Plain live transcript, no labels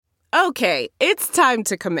Okay, it's time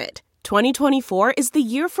to commit. 2024 is the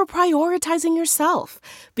year for prioritizing yourself.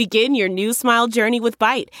 Begin your new smile journey with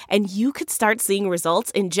Byte, and you could start seeing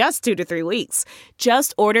results in just 2 to 3 weeks.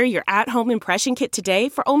 Just order your at-home impression kit today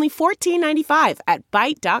for only $14.95 at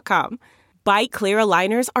Byte.com. Byte Clear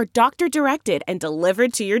aligners are doctor-directed and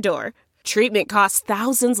delivered to your door. Treatment costs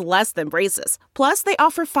thousands less than braces. Plus, they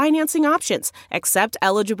offer financing options, accept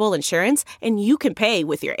eligible insurance, and you can pay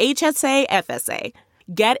with your HSA, FSA.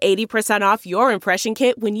 Get 80% off your impression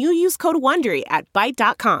kit when you use code WONDERY at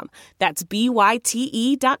Byte.com. That's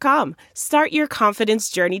BYTE.com. Start your confidence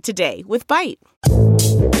journey today with Byte.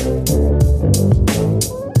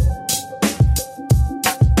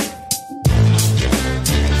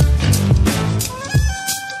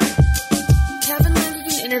 Kevin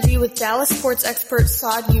landed an interview with Dallas sports expert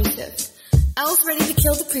Saad Youssef. El's ready to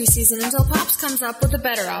kill the preseason until Pops comes up with a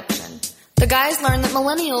better option. The guys learn that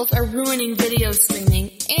millennials are ruining video streaming,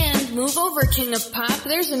 and move over, King of Pop,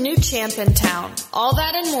 there's a new champ in town. All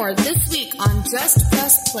that and more this week on Just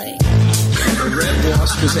Press Play. The Red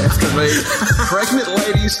Wasp is after me. Pregnant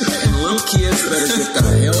ladies and little kids better get the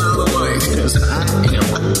hell out of the way, because I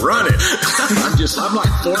am running. I'm like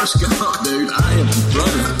Forrest Gump, dude. I am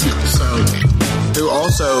running. So, who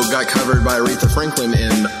also got covered by Aretha Franklin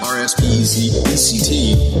in RSPECT.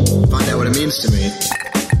 Find out what it means to me.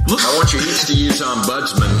 I want you each to use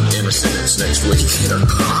ombudsman in a sentence next week.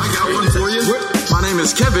 I got one for you. My name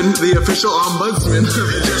is Kevin, the official ombudsman of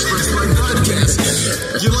the Just Press Play podcast.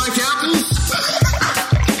 You like apples?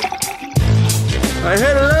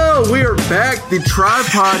 Hello, we are back. The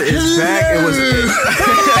tripod is back. It was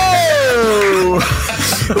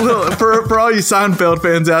for all you Seinfeld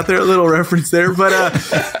fans out there, a little reference there. But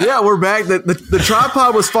yeah, we're back. The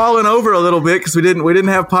tripod was falling over a little bit because we didn't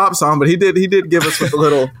have Pops on, but he did give us with a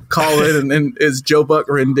little call in and his Joe Buck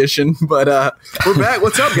rendition. But we're back.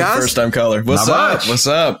 What's up, guys? First time caller. What's up? What's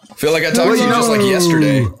up? Feel like I talked to you just like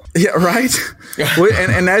yesterday. Yeah, right.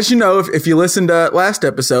 and as you know, if you listened to last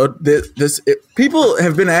episode, people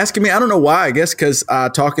have been asking me. I don't know why. I guess because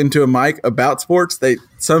talking to a mic about sports,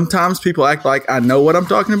 sometimes people act like I know what I'm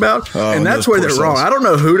talking about, and that's where they're wrong. I don't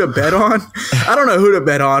know who to bet on.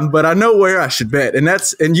 But I know where I should bet,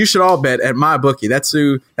 and you should all bet at MyBookie.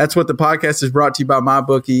 That's what the podcast is brought to you by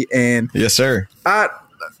MyBookie. And yes, sir.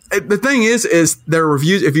 The thing is their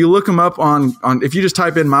reviews. If you look them up if you just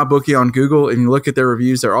type in MyBookie on Google and you look at their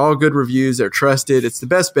reviews, they're all good reviews. They're trusted. It's the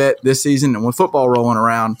best bet this season. And with football rolling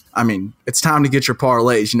around, I mean, it's time to get your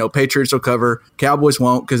parlays. Patriots will cover, Cowboys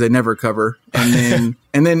won't because they never cover. And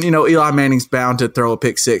then Eli Manning's bound to throw a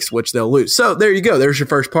pick six, which they'll lose. So there you go. There's your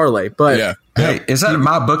first parlay. But yeah. Hey, is that a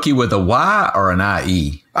MyBookie with a Y or an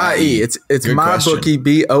IE? IE. It's MyBookie,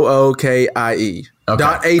 BOOKIE. Okay, .ag.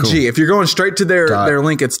 cool. If you're going straight to their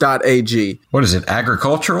link, it's .ag. What is it?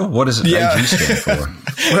 Agricultural? What does AG stand for?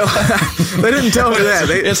 Well, they didn't tell me that.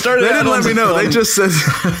 They didn't let me know. They just said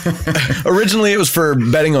originally it was for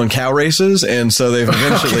betting on cow races, and so they've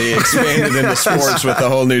eventually expanded into sports with the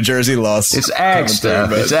whole New Jersey loss. It's ag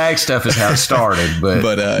stuff. It's ag stuff is how it started,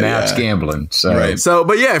 but now it's gambling. So, right.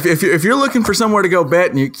 But yeah, if you're looking for somewhere to go bet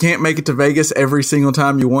and you can't make it to Vegas every single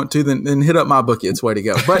time you want to, then hit up MyBookie. It's the way to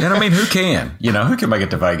go. But and I mean, who can? Who can make it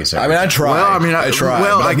to Vegas? I mean, I try. Well, I try.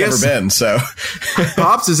 Well, but I've guess never been. So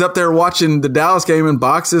Pops is up there watching the Dallas game in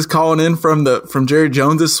boxes, calling in from Jerry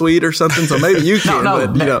Jones's suite or something. So maybe you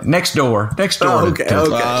can. Next door. Okay.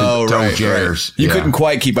 Right. Jerry's. You couldn't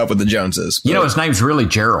quite keep up with the Joneses. But. His name's really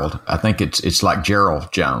Gerald. I think it's like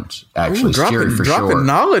Gerald Jones. Actually, dropping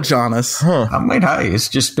knowledge on us. Huh. I mean, hey, it's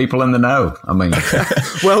just people in the know. I mean,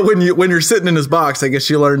 well, when you're sitting in his box, I guess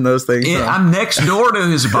you learn those things. I'm next door to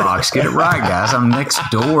his box. Get it right, guys. I'm next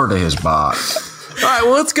door to his box. All right,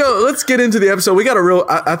 well, let's get into the episode. We got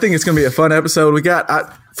I think it's going to be a fun episode. We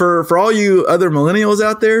got for all you other millennials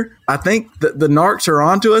out there, I think the narcs are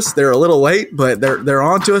onto us. They're a little late, but they're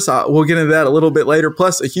onto us. We'll get into that a little bit later.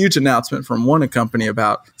 Plus a huge announcement from one company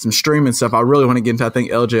about some streaming stuff. I really want to get into. I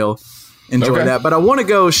think LJ will enjoy that. But I want to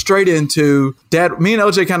go straight into Dad. Me and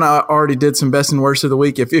LJ kind of already did some best and worst of the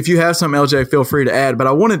week. If you have some, LJ, feel free to add. But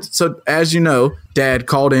I wanted as you know, Dad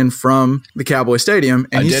called in from the Cowboy Stadium,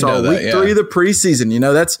 and he saw week 3 of the preseason.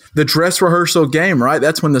 That's the dress rehearsal game, right?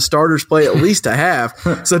 That's when the starters play at least a half.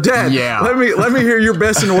 So, Dad, let me hear your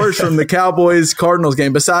best and worst from the Cowboys-Cardinals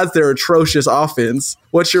game. Besides their atrocious offense,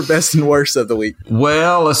 what's your best and worst of the week?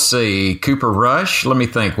 Well, let's see. Cooper Rush. Let me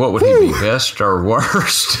think. What would he be, best or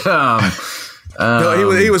worst?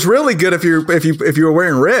 No, he was really good if you were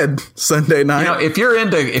wearing red Sunday night. If you're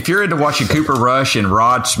into watching Cooper Rush and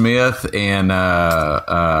Rod Smith and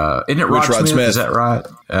isn't it Rod Smith? Is that right?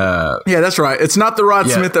 Yeah, that's right. It's not the Rod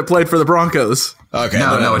Smith that played for the Broncos. Okay.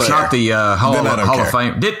 No, it's not the Hall of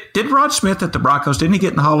Fame. Did Rod Smith at the Broncos, didn't he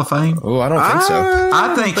get in the Hall of Fame? Oh, I don't think so.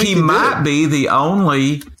 I think he might be the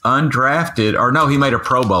only undrafted, or no, he made a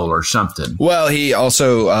Pro Bowl or something. Well, he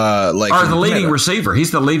also or the leading receiver.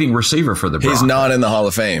 He's the leading receiver for the Broncos. He's not in the Hall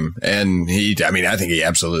of Fame, and I think he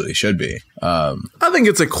absolutely should be. I think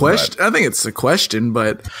it's a question. I think it's a question,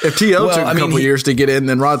 but if T.O. took a couple years to get in,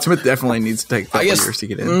 then Rod Smith definitely needs to take a couple years to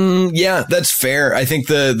get in. Yeah, that's fair. I think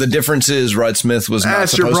the difference is Rod Smith was not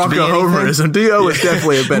supposed to be anything. Homerism. T.O. is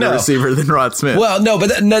definitely a better receiver than Rod Smith. Well, no, but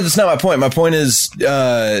that's not my point. My point is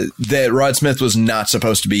that Rod Smith was not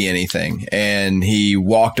supposed to be anything, and he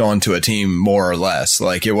walked onto a team more or less.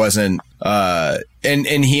 Like it wasn't. And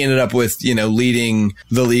he ended up with, leading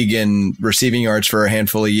the league in receiving yards for a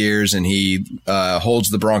handful of years, and he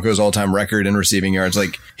holds the Broncos all-time record in receiving yards.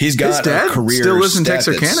 Like he's got his dad a career. Still lives in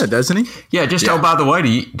Texarkana, doesn't he? Yeah. Oh, by the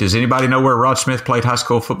way, does anybody know where Rod Smith played high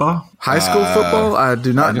school football? High school football? I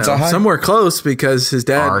do not know. High? Somewhere close because his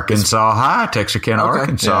dad. Arkansas High, Texarkana,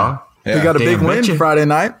 Arkansas. Yeah. We got a big win Friday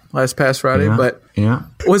night, past Friday. Yeah. But yeah,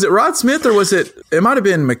 was it Rod Smith or was it? It might have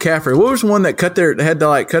been McCaffrey. What was one that had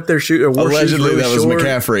to cut their shoe? Or allegedly, really that was short?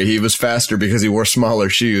 McCaffrey. He was faster because he wore smaller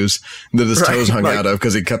shoes that his toes hung out of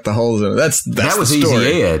because he cut the holes in it. That was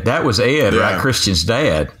Easy Ed. That was Ed, right? Christian's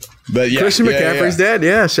dad. But Christian McCaffrey's dad.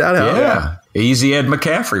 Yeah, shout out. Yeah. Easy Ed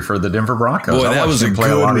McCaffrey for the Denver Broncos. Boy, that was a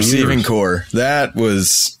good receiving core. That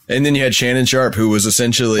was, and then you had Shannon Sharp, who was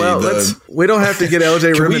essentially we don't have to get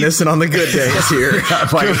LJ reminiscent on the good days here.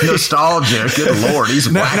 Like nostalgia. Good Lord,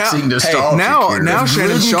 he's waxing nostalgia. Now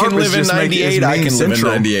Shannon Sharp can live in 98. I can live in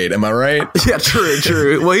 98. Am I right? Yeah,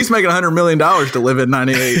 true. Well, he's making $100 million to live in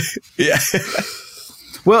 98. Yeah.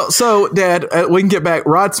 Well, so Dad, we can get back.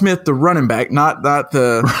 Rod Smith, the running back, not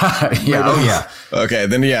the. Right. Yeah. Oh yeah. Okay.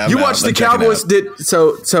 Then yeah. You watched the Cowboys did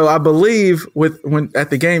so. I believe when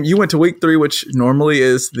at the game you went to week 3, which normally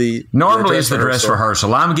is the dress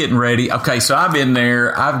rehearsal. I'm getting ready. Okay, so I'm in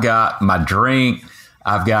there. I've got my drink.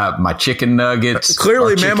 I've got my chicken nuggets.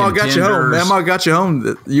 Clearly, Mamaw got you home. Mamaw got you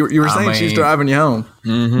home. You were saying she's driving you home.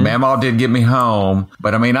 Mm-hmm. Mamaw did get me home.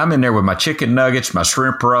 But, I'm in there with my chicken nuggets, my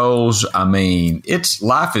shrimp rolls.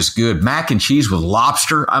 Life is good. Mac and cheese with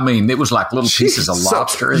lobster. It was like little pieces of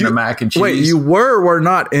lobster in the mac and cheese. Wait, you were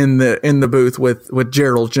not in the booth with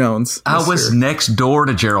Gerald Jones? I was next door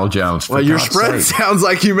to Gerald Jones. Well, your spread sounds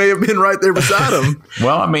like you may have been right there beside him.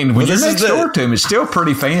 Well, when you're next door to him, it's still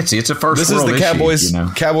pretty fancy. It's a first world issue. This is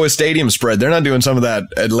the Cowboys Stadium spread. They're not doing some of that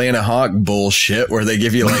Atlanta Hawk bullshit where they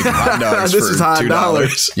give you like hot dogs for $2.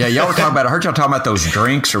 Yeah, y'all were talking about. I heard y'all talking about those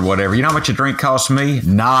drinks or whatever. You know how much a drink cost me?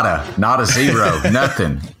 Nada, zero,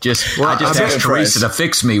 nothing. I just asked Teresa to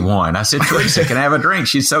fix me one. I said, Teresa, can I have a drink?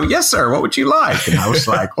 She said, yes, sir. What would you like? And I was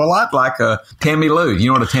like, well, I'd like a Tammy Lou. You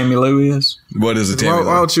know what a Tammy Lou is? What is a Tammy Lou?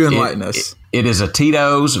 Why don't you enlighten us? It is a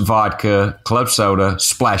Tito's vodka, club soda,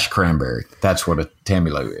 splash cranberry. That's what a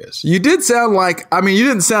Tammy Lou is. You did sound like, you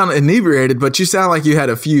didn't sound inebriated, but you sound like you had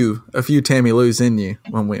a few Tammy Lou's in you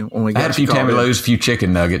when we got I had a few Tammy Lou's, a few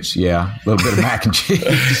chicken nuggets. Yeah. A little bit of mac and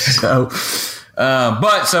cheese. The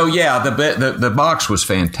box was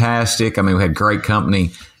fantastic. We had great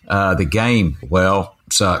company. The game,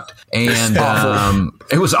 sucked. And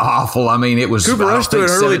it was awful. It was Cooper Rush threw an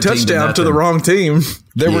early touchdown to the wrong team.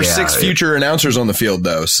 There were 6 future announcers on the field,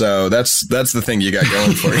 though, so that's the thing you got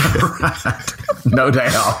going for you. Right. No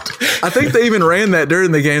doubt. I think they even ran that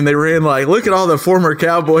during the game. They ran like, look at all the former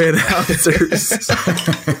Cowboy announcers.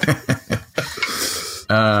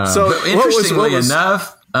 So interestingly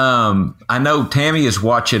enough, I know Tammy is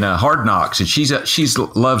watching Hard Knocks, and she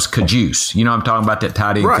loves Cajuice. You know, I'm talking about that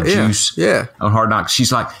tight end Cajuice. Yeah. On Hard Knocks,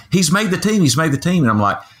 she's like, he's made the team, and I'm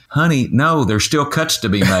like, honey, no, there's still cuts to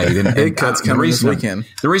be made. And big cuts coming this weekend.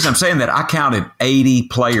 The reason I'm saying that, I counted 80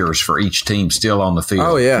 players for each team still on the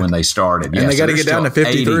field when they started. And they got to get down to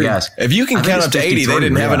 53. If you can count up to 80, they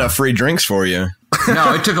didn't have enough free drinks for you.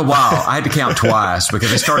 No, it took a while. I had to count twice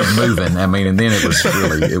because they started moving. And then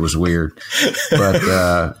it was weird.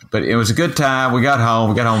 But it was a good time. We got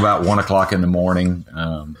home about 1:00 in the morning.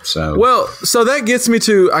 So that gets me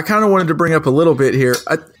to, I kind of wanted to bring up a little bit here.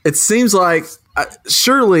 It seems like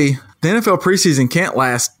surely the NFL preseason can't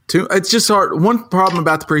last too. It's just hard. One problem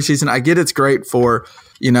about the preseason, I get it's great for,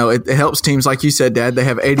 it helps teams, like you said, Dad. They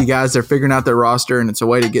have 80 guys. They're figuring out their roster, and it's a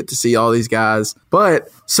way to get to see all these guys. But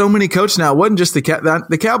so many coaches now. It wasn't just the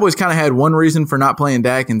Cowboys kind of had one reason for not playing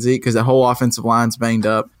Dak and Zeke because the whole offensive line's banged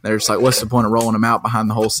up. They're just like, what's the point of rolling them out behind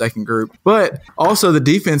the whole second group? But also the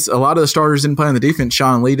defense, a lot of the starters didn't play on the defense.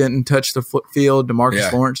 Sean Lee didn't touch the field.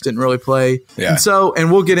 DeMarcus Lawrence didn't really play. Yeah.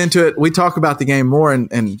 And we'll get into it. We talk about the game more,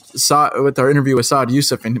 and our interview with Saad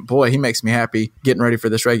Yousuf, and boy, he makes me happy getting ready for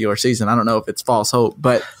this regular season. I don't know if it's false hope,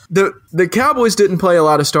 but the Cowboys didn't play a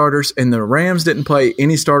lot of starters, and the Rams didn't play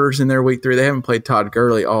any starters in their week 3. They haven't played Todd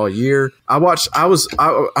Gurley all year. I was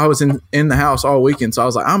in the house all weekend, so I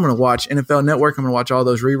was like, I'm going to watch NFL Network. I'm going to watch all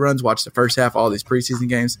those reruns, watch the first half, all these preseason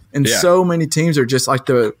games, and so many teams are just like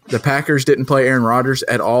the Packers didn't play Aaron Rodgers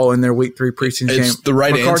at all in their week 3 preseason game. It's the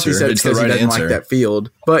right McCarthy answer. said It's the because right he doesn't answer. like that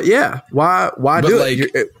field. But yeah, why do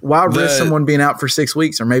it? Why risk someone being out for 6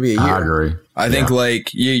 weeks or maybe a year? I agree. I think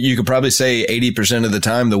like you could probably say 80% of the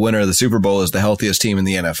time the winner of the Super Bowl is the healthiest team in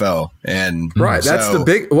the NFL. And right, that's the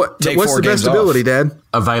big. What's the best ability, Dad?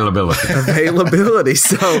 Availability.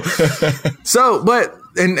 But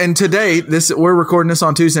today we're recording this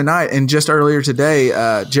on Tuesday night, and just earlier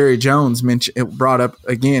today, Jerry Jones brought up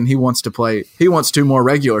again he wants 2 more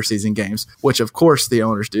regular season games, which of course the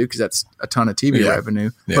owners do because that's a ton of TV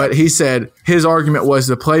revenue. Yeah. But he said his argument was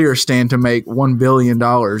the players stand to make $1 billion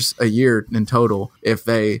a year in total if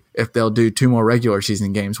they'll do 2 more regular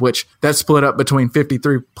season games, which that's split up between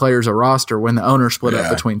 53 players a roster when the owner split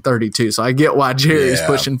up between 32. So I get why Jerry's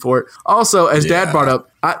pushing for it. Also, as Dad brought up,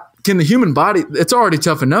 can the human body, it's already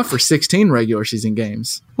tough enough for 16 regular season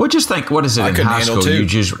games. Well, just think, what is it in high school?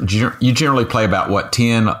 You generally play about,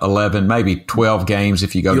 10, 11, maybe 12 games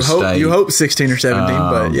if you go to state. You hope 16 or 17,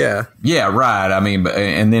 but yeah. Yeah, right. I mean,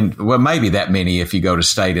 and then, maybe that many if you go to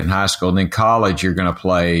state in high school. And then college, you're going to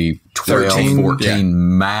play 12, 13,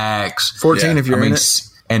 14 max. 14 if you're in it.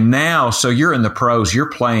 And now, so you're in the pros, you're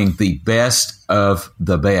playing the best of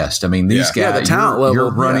the best. I mean, these guys, the talent level, you're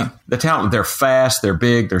running the talent. They're fast, they're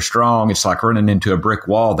big, they're strong. It's like running into a brick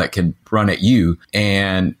wall that can run at you.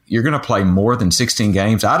 And you're going to play more than 16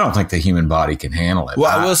 games. I don't think the human body can handle it.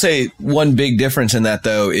 Well, I will say one big difference in that,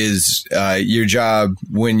 though, is your job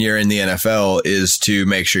when you're in the NFL is to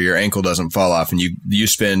make sure your ankle doesn't fall off. And you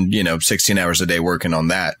spend, 16 hours a day working on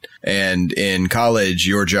that. And in college,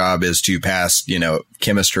 your job is to pass,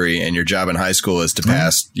 chemistry, and your job in high school is to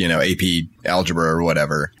pass, AP algebra or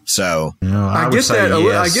whatever. So I get that.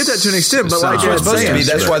 I get that to an extent, but like it's supposed to be.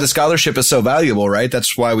 That's why the scholarship is so valuable, right?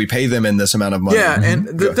 That's why we pay them in this amount of money. Yeah, and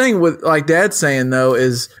the thing with like Dad's saying though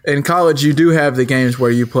is in college you do have the games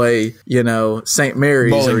where you play, St.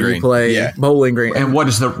 Mary's Bowling or Green. you play Bowling Green. And what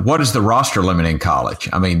is the roster limit in college?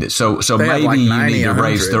 I mean, so maybe you need to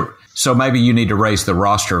raise the. So maybe you need to raise the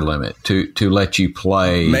roster limit to let you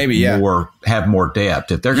play have more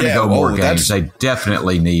depth. If they're going to go more games, they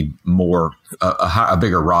definitely need more a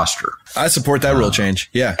bigger roster. I support that rule change.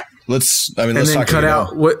 Yeah. Let's then cut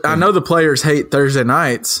out. I know the players hate Thursday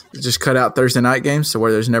nights. Just cut out Thursday night games so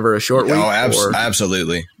where there's never a short week. Oh,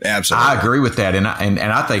 absolutely. I agree with that, and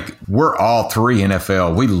I think we're all three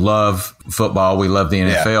NFL. We love football. We love the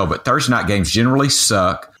NFL, but Thursday night games generally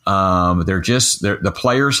suck. The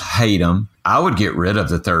players hate them. I would get rid of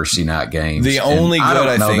the Thursday night games. The only good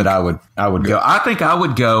I think that I would go. I think I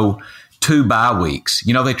would go 2 bye weeks.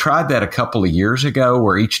 They tried that a couple of years ago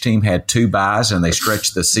where each team had 2 byes and they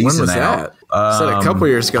stretched the season out. Said a couple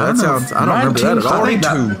years ago. I don't remember that at all.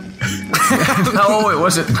 No, it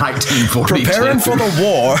wasn't 1942. Preparing for the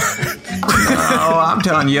war. No, I'm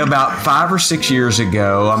telling you, about 5 or 6 years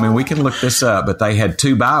ago. I mean, we can look this up, but they had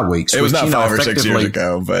 2 bye weeks. It was not 5 or 6 years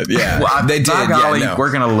ago, but they did. Golly,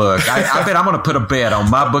 we're going to look. I bet I'm going to put a bet on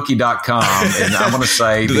mybookie.com, and I'm going to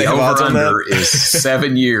say the over-under is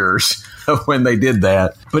 7 years when they did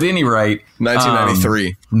that. But at any rate,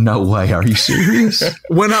 1993. No way. Are you serious?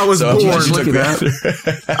 When I was born, look at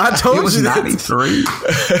that. I told it was you 93.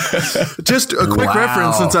 Just a quick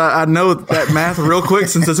reference, since I know that math real quick,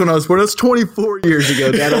 since that's when I was born. That's 24 years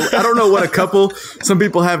ago, Dad. I don't know what a couple. Some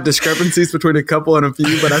people have discrepancies between a couple and a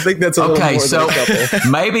few, but I think that's a little more than a couple.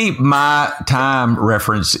 Maybe my time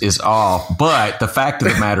reference is off, but the fact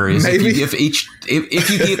of the matter is, if you give each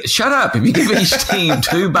team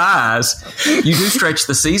 2 byes, you do stretch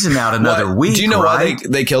the season out another week. Do you know right? why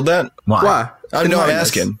they killed that? Why? I know. I'm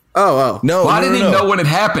asking. Oh. No. Well, I didn't even know when it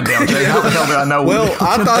happened, LJ. How the hell did I know? Well,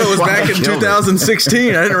 I thought it was back in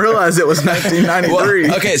 2016. I didn't realize it was 1993.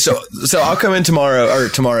 Well, okay, so I'll come in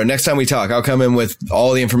tomorrow. Next time we talk, I'll come in with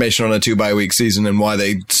all the information on a 2-bye-week season and why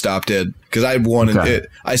they stopped it. Because I wanted it.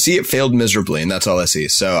 I see it failed miserably, and that's all I see.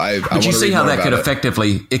 So But you see how that could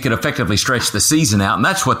effectively stretch the season out, and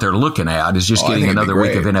that's what they're looking at, is just getting another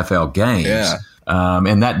week of NFL games. Yeah.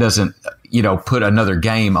 And that doesn't, put another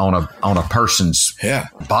game on a person's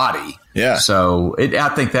body. Yeah. So I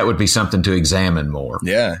think that would be something to examine more.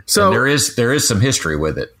 Yeah. So and there is some history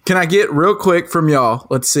with it. Can I get real quick from y'all?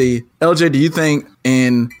 Let's see. LJ, do you think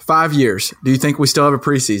in 5 years, do you think we still have a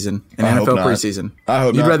preseason, an NFL preseason? I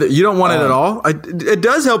hope not. You don't want it at all? It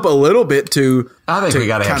does help a little bit to. I think we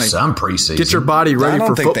got to have some preseason. Get your body ready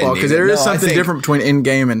for football because there is something different between in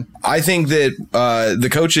game and. I think that the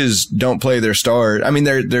coaches don't play their star. I mean,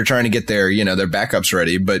 they're trying to get their backups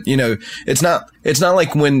ready, but it's not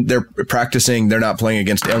like when they're practicing, they're not playing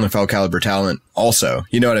against NFL caliber talent. Also,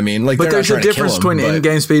 you know what I mean? Like, but there's a difference between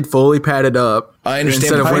in-game speed fully padded up. I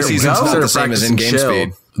understand the preseason's not the same as in-game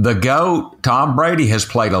speed. The GOAT, Tom Brady, has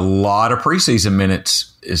played a lot of preseason minutes.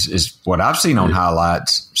 Is what I've seen on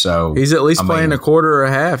highlights. So he's at least playing a quarter or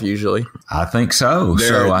a half usually. I think so.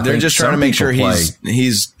 They're just trying to make sure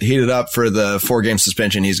he's heated up for the 4-game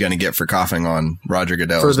suspension he's going to get for coughing on Roger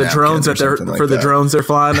Goodell for the drones the drones they're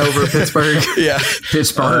flying over Pittsburgh. Yeah,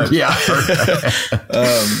 Pittsburgh. Yeah.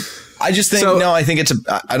 I just think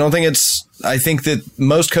I think that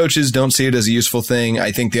most coaches don't see it as a useful thing.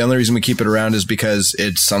 I think the only reason we keep it around is because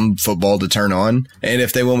it's some football to turn on. And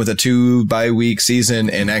if they went with a 2-bye-week season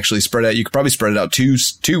and actually spread out, you could probably spread it out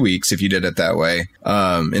two weeks if you did it that way,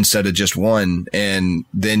 instead of just one. And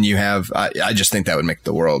then you have, I just think that would make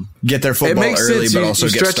the world get their football early, but also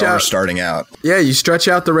get stars starting out. Yeah, you stretch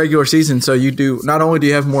out the regular season. So you do, not only do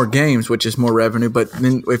you have more games, which is more revenue, but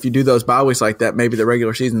then if you do those bye weeks like that, maybe the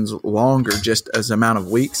regular season's longer just as amount of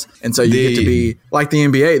weeks. And so you get to be like the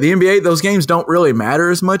NBA. The NBA, those games don't really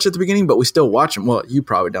matter as much at the beginning, but we still watch them. Well, you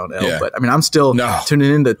probably don't know, but I mean, I'm still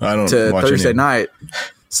tuning in to Thursday night.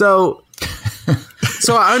 So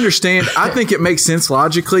I understand. I think it makes sense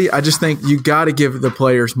logically. I just think you got to give the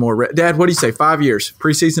players more. Dad, what do you say? 5 years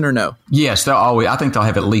preseason or no? Yes, I think they'll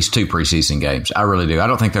have at least 2 preseason games. I really do. I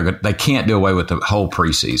don't think they can't do away with the whole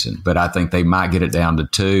preseason, but I think they might get it down to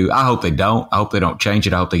 2. I hope they don't. I hope they don't change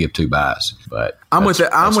it. I hope they give 2 buys. But I'm with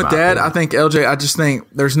Dad. I think LJ. I just think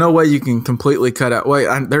there's no way you can completely cut out.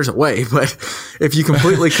 There's a way, but if you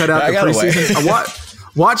completely cut out the preseason,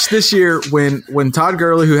 Watch this year when Todd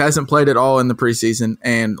Gurley, who hasn't played at all in the preseason,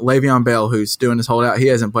 and Le'Veon Bell, who's doing his holdout, he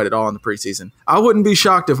hasn't played at all in the preseason. I wouldn't be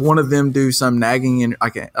shocked if one of them do some nagging in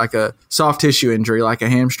like a soft tissue injury, like a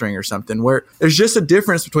hamstring or something, where there's just a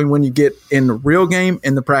difference between when you get in the real game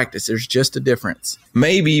and the practice. There's just a difference.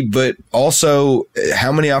 Maybe, but also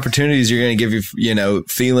how many opportunities you're going to give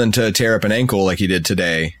Thielen to tear up an ankle like he did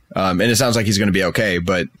today. And it sounds like he's going to be okay,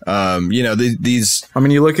 but these. I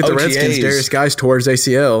mean, you look at the Redskins. Darius Guice tore his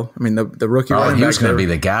ACL. I mean, the rookie running back. He was going to be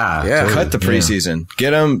the guy. Yeah, cut the preseason.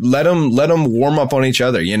 Get him. Let them warm up on each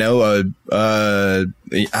other. I don't know.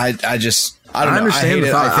 Understand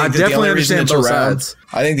I definitely understand both sides.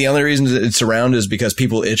 I think the only reason it's around is because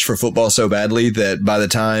people itch for football so badly that by the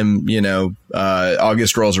time,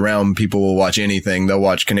 August rolls around, people will watch anything. They'll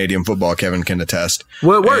watch Canadian football. Kevin can attest.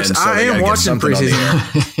 Well, it works. So I am watching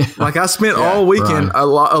preseason. Like I spent all weekend, a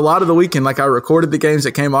lot of the weekend, like I recorded the games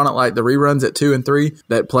that came on at like the reruns at 2 and 3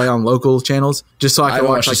 that play on local channels just so I can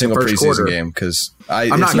watch like the first quarter. Game because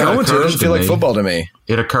I'm not going to. It doesn't feel like football to me.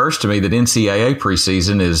 It occurs to me that NCAA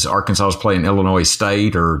preseason is Arkansas is playing Illinois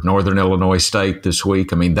State or Northern Illinois State this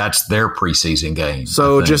week. I mean, that's their preseason game.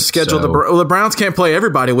 So just schedule the Browns can't play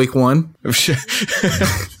everybody week 1.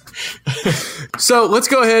 So let's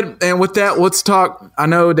go ahead and with that, let's talk. I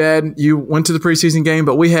know, Dad, you went to the preseason game,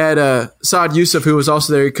 but we had Saad Yousuf, who was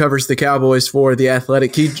also there. He covers the Cowboys for The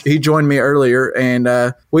Athletic. He joined me earlier,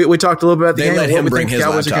 and we talked a little bit about the game. Let him bring his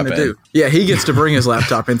Cowboys laptop in. Do. Yeah, he gets to bring his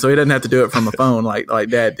laptop in, so he doesn't have to do it from a phone like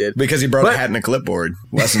Dad did. Because he brought a hat and a clipboard.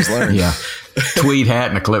 Lessons learned. Yeah, tweed hat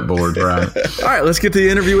and a clipboard, right. All right, let's get to the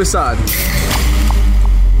interview with Saad.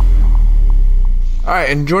 All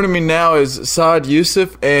right, and joining me now is Saad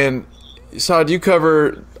Yousuf. And Saad, you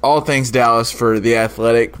cover all things Dallas for The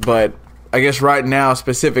Athletic, but I guess right now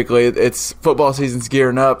specifically, it's football season's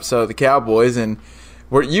gearing up, so the Cowboys. And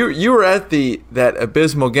you were at that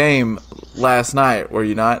abysmal game last night, were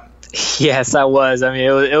you not? Yes, I was. I mean,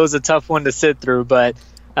 it was a tough one to sit through, but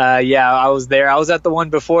I was there. I was at the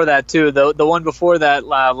one before that too. The one before that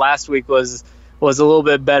last week was a little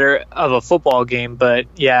bit better of a football game, but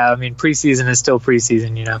yeah, I mean, preseason is still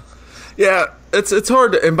preseason, Yeah, it's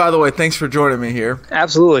hard to, and by the way, thanks for joining me here.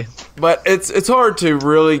 Absolutely. But it's hard to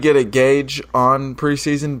really get a gauge on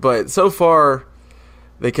preseason, but so far,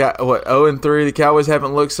 0-3, the Cowboys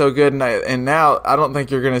haven't looked so good, and now I don't think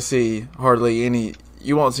you're going to see hardly any.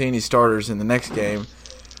 You won't see any starters in the next game,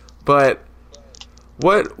 but.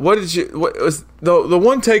 What was the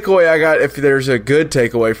one takeaway I got, if there's a good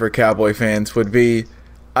takeaway for Cowboy fans, would be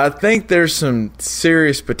I think there's some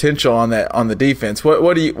serious potential on the defense.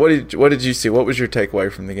 What did you see? What was your takeaway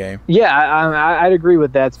from the game? Yeah, I'd agree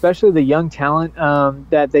with that, especially the young talent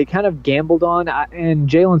that they kind of gambled on. And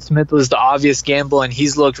Jalen Smith was the obvious gamble, and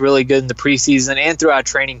he's looked really good in the preseason and throughout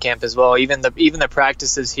training camp as well. Even the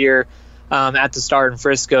practices here at the start in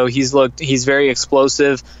Frisco, he's very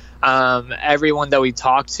explosive. Everyone that we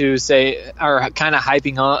talked to are kind of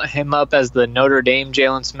hyping him up as the Notre Dame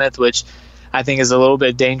Jalen Smith, which I think is a little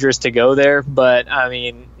bit dangerous to go there. But, I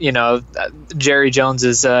mean, Jerry Jones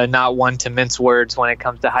is not one to mince words when it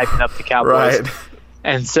comes to hyping up the Cowboys. Right.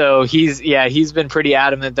 And so he's been pretty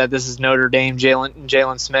adamant that this is Notre Dame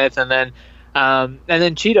Jalen Smith. And then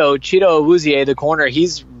Chido Awuzie, the corner,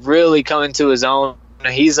 he's really coming to his own.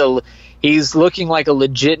 He's looking like a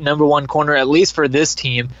legit number one corner, at least for this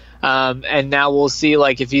team. And now we'll see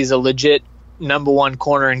if he's a legit number one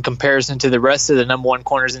corner in comparison to the rest of the number one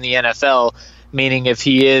corners in the NFL, meaning if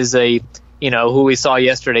he is who we saw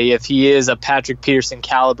yesterday, if he is a Patrick Peterson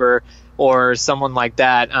caliber or someone like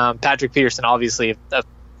that. Patrick Peterson, obviously,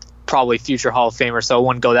 probably future Hall of Famer, so I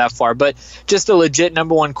wouldn't go that far, but just a legit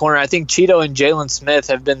number one corner. I think Chido and Jalen Smith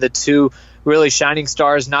have been the two really shining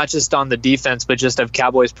stars, not just on the defense, but just of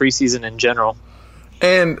Cowboys preseason in general.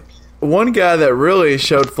 And one guy that really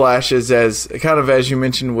showed flashes, as you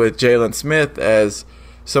mentioned with Jalen Smith, as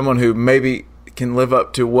someone who maybe can live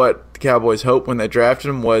up to what the Cowboys hoped when they drafted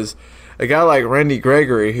him, was a guy like Randy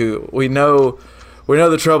Gregory, who we know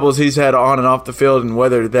the troubles he's had on and off the field, and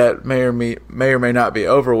whether that may or may not be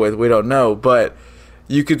over with, we don't know. But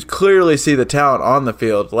you could clearly see the talent on the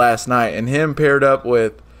field last night, and him paired up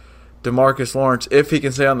with DeMarcus Lawrence, if he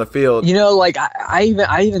can stay on the field. I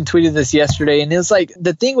even tweeted this yesterday, and it's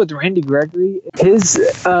the thing with Randy Gregory,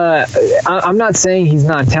 I'm not saying he's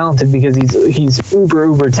not talented, because he's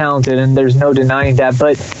uber talented, and there's no denying that,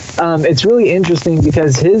 but it's really interesting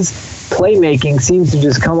because his playmaking seems to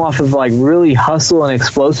just come off of really hustle and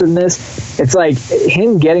explosiveness. It's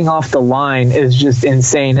him getting off the line is just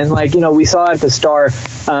insane. And we saw at the Star,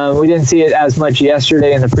 we didn't see it as much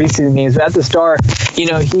yesterday in the preseason games, but at the Star,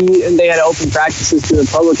 they had open practices to the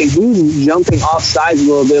public, and he was jumping off sides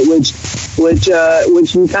a little bit, which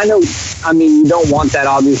you kind of, you don't want that,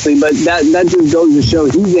 obviously, but that just goes to show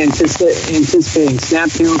he's anticipating snap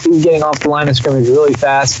counts. He's getting off the line of scrimmage really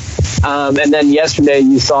fast. And then yesterday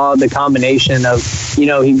you saw the combination of,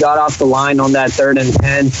 he got off the line on that 3rd and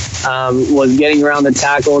 10, was getting around the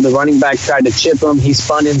tackle. The running back tried to chip him. He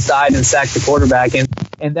spun inside and sacked the quarterback.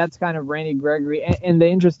 And that's kind of Randy Gregory. And the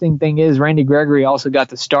interesting thing is Randy Gregory also got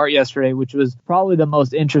the start yesterday, which was probably the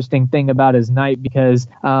most interesting thing about his night, because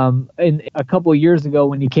in a couple of years ago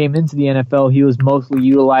when he came into the NFL, he was mostly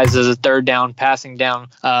utilized as a third down, passing down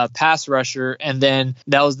pass rusher. And then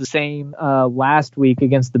that was the same last week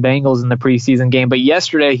against the Bengals in the preseason game. But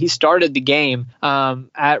yesterday he started the game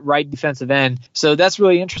at right defensive end. So that's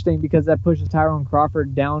really interesting, because that pushes Tyrone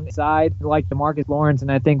Crawford downside like DeMarcus Lawrence.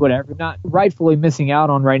 And I think whatever not rightfully missing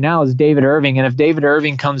out on right now is David Irving. And if David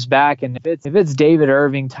Irving comes back, and if it's David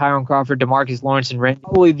Irving, Tyrone Crawford, DeMarcus Lawrence, and Randy,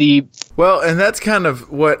 probably and that's kind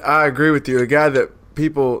of what I agree with you. A guy that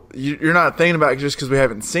people you're not thinking about just because we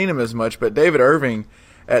haven't seen him as much, but David Irving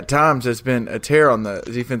at times has been a tear on the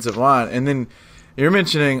defensive line. And then you're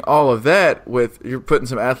mentioning all of that with you're putting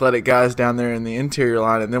some athletic guys down there in the interior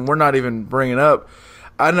line, and then we're not even bringing up.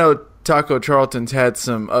 I know Taco Charlton's had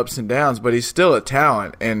some ups and downs, but he's still a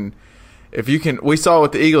talent. And if you can, we saw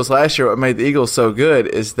with the Eagles last year, what made the Eagles so good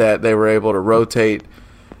is that they were able to rotate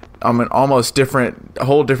almost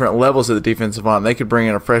whole different levels of the defensive line. They could bring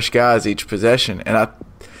in a fresh guys each possession. And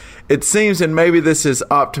it seems, and maybe this is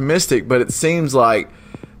optimistic, but it seems like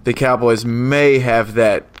the Cowboys may have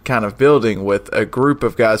that kind of building with a group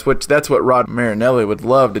of guys, which that's what Rod Marinelli would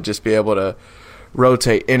love, to just be able to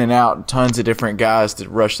rotate in and out tons of different guys to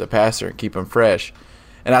rush the passer and keep them fresh.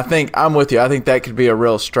 And I think I'm with you. I think that could be a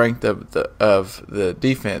real strength of the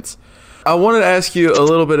defense. I wanted to ask you a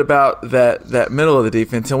little bit about that middle of the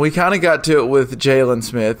defense, and we kind of got to it with Jalen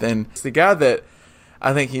Smith, and it's the guy that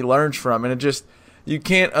I think he learns from, and you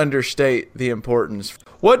can't understate the importance.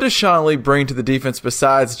 What does Sean Lee bring to the defense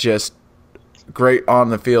besides just great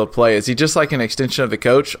on the field play? Is he just like an extension of the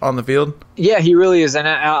coach on the field? Yeah, he really is, and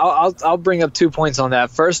I'll bring up 2 points on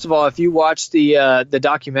that. First of all, if you watch the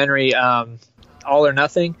documentary All or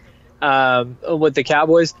Nothing with the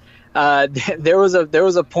Cowboys, there was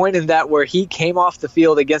a point in that where he came off the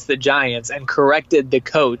field against the Giants and corrected the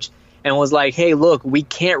coach and was like, hey, look, we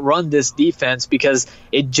can't run this defense because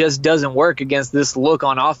it just doesn't work against this look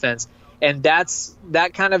on offense. And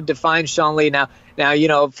that kind of defines Sean Lee. Now,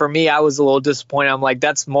 for me, I was a little disappointed. I'm like,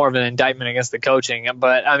 that's more of an indictment against the coaching.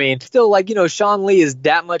 But, I mean, still, Sean Lee is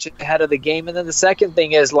that much ahead of the game. And then the second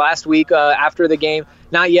thing is last week after the game,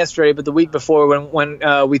 not yesterday, but the week before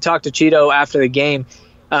when we talked to Cheeto after the game,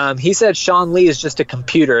 he said Sean Lee is just a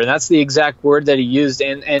computer. And that's the exact word that he used.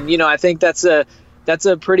 And I think that's a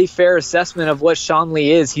pretty fair assessment of what Sean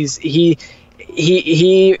Lee is. He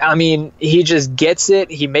just gets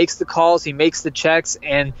it. He makes the calls, he makes the checks,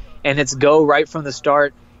 and it's go right from the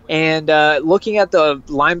start. And looking at the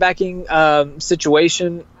linebacking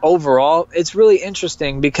situation overall, it's really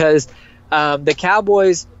interesting because the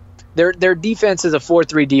Cowboys, their defense is a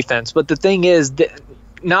 4-3 defense. But the thing is,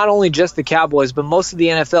 not only just the Cowboys, but most of the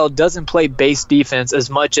NFL doesn't play base defense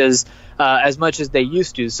as much as they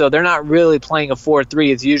used to. So they're not really playing a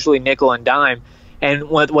 4-3. It's usually nickel and dime. And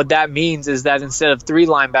what that means is that instead of 3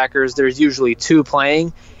 linebackers, there's usually 2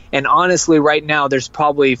 playing. And honestly, right now, there's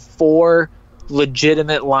probably 4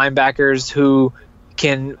 legitimate linebackers who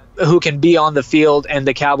can be on the field, and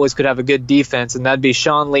the Cowboys could have a good defense. And that'd be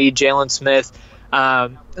Sean Lee, Jalen Smith,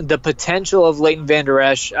 the potential of Leighton Vander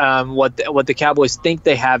Esch, what the Cowboys think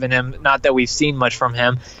they have in him, not that we've seen much from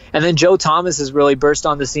him. And then Joe Thomas has really burst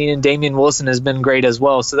on the scene, and Damian Wilson has been great as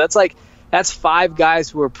well. So that's 5 guys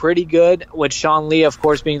who are pretty good, with Sean Lee, of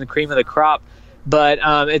course, being the cream of the crop. But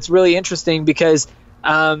it's really interesting because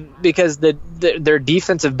their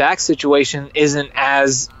defensive back situation isn't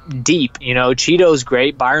as deep. Cheeto's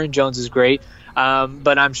great, Byron Jones is great,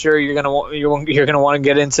 but I'm sure you're gonna want to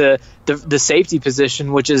get into the safety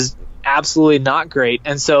position, which is absolutely not great.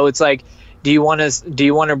 And so it's like, do you want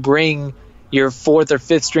to bring your 4th or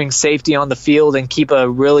 5th string safety on the field and keep a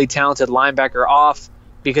really talented linebacker off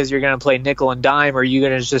because you're going to play nickel and dime, or are you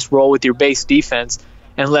going to just roll with your base defense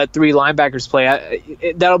and let 3 linebackers play?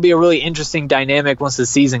 That'll be a really interesting dynamic once the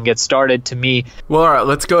season gets started, to me. Well, all right,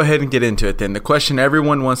 let's go ahead and get into it then. The question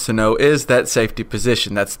everyone wants to know is that safety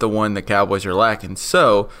position. That's the one the Cowboys are lacking.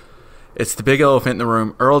 So it's the big elephant in the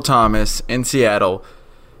room, Earl Thomas in Seattle.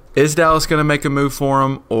 Is Dallas going to make a move for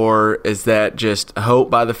him, or is that just a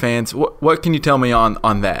hope by the fans? What can you tell me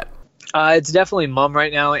on that? It's definitely mum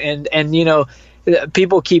right now, and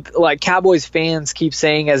people Cowboys fans keep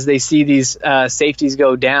saying as they see these safeties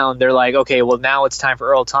go down, they're like, okay, well, now it's time for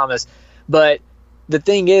Earl Thomas. But the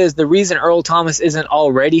thing is, the reason Earl Thomas isn't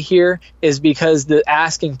already here is because the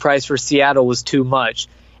asking price for Seattle was too much.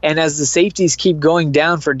 And as the safeties keep going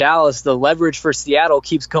down for Dallas, the leverage for Seattle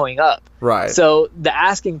keeps going up. Right. So the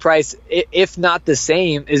asking price, if not the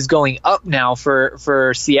same, is going up now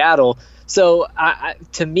for Seattle. So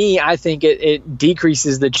to me, I think it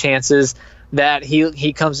decreases the chances that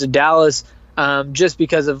he comes to Dallas just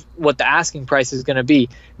because of what the asking price is going to be.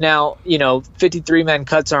 Now, 53-man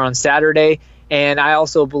cuts are on Saturday, and I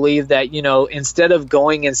also believe that, instead of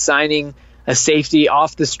going and signing a safety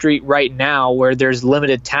off the street right now where there's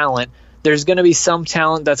limited talent, there's going to be some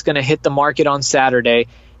talent that's going to hit the market on Saturday,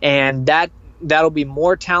 and that'll be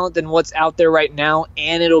more talent than what's out there right now,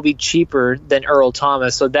 and it'll be cheaper than Earl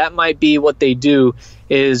Thomas. So that might be what they do,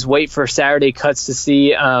 is wait for Saturday cuts to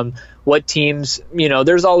see what teams,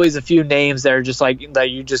 there's always a few names that are just like, that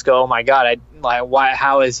you just go, oh my God,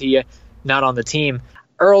 how is he not on the team?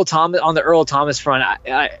 Earl Thomas front,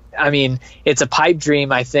 I mean, it's a pipe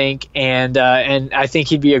dream, I think, and I think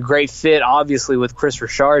he'd be a great fit, obviously, with Chris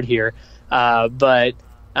Richard here, but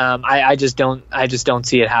I just don't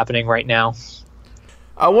see it happening right now.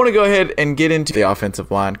 I want to go ahead and get into the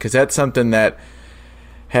offensive line, because that's something that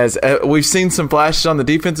has we've seen some flashes on the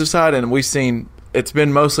defensive side, and it's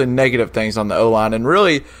been mostly negative things on the O-line. And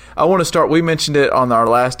really, I want to start, we mentioned it on our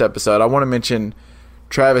last episode, I want to mention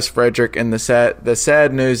Travis Frederick and the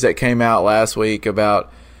sad news that came out last week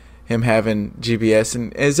about him having GBS.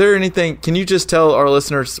 And is there anything, can you just tell our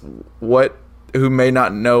listeners who may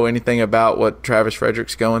not know anything about what Travis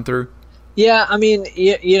Frederick's going through? Yeah, I mean,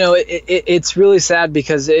 it's really sad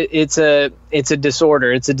because it's a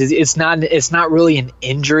disorder. It's a disease. It's not really an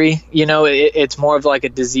injury. It's more of like a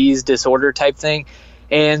disease disorder type thing.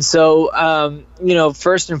 And so,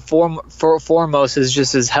 first and foremost is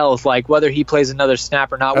just his health, like whether he plays another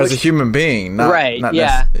snap or not. As a human being, right?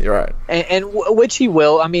 Yeah, you're right. And which he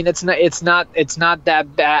will. I mean, it's not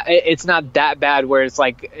that bad. It's not that bad where it's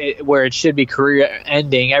like where it should be career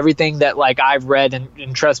ending. Everything that I've read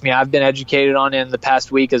and trust me, I've been educated on it in the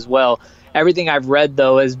past week as well. Everything I've read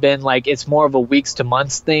though has been it's more of a weeks to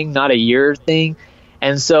months thing, not a year thing.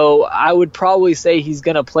 And so I would probably say he's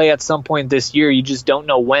going to play at some point this year. You just don't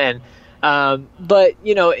know when. But,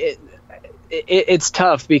 it's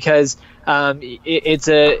tough because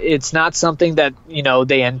it's not something that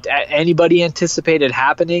anybody anticipated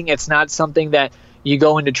happening. It's not something that you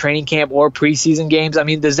go into training camp or preseason games. I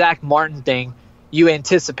mean, the Zach Martin thing, you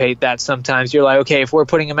anticipate that sometimes. You're like, okay, if we're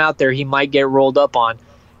putting him out there, he might get rolled up on.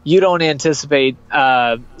 You don't anticipate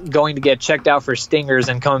going to get checked out for stingers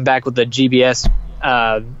and coming back with a GBS,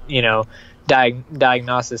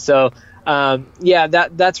 diagnosis. So,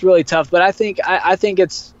 that's really tough. But I think I'm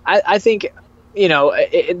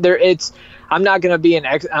not going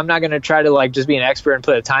to try to just be an expert and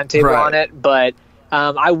put a timetable on it. But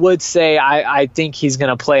I would say I think he's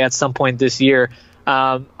going to play at some point this year.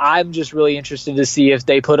 I'm just really interested to see if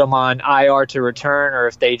they put him on IR to return or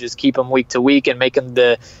if they just keep him week to week and make him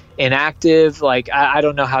the inactive. I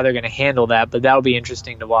don't know how they're going to handle that, but that'll be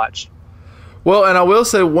interesting to watch. Well, and I will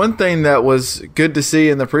say one thing that was good to see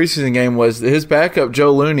in the preseason game was his backup,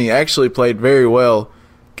 Joe Looney, actually played very well,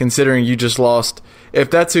 considering you just lost.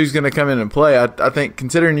 If that's who's going to come in and play, I think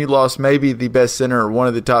considering you lost maybe the best center or one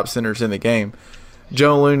of the top centers in the game,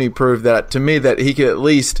 Joe Looney proved that to me that he could at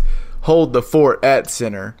least hold the fort at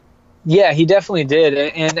center. Yeah, he definitely did.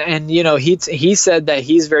 And he said that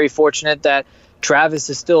he's very fortunate that Travis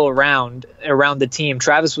is still around the team.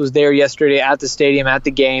 Travis was there yesterday at the stadium at the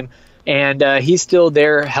game, and he's still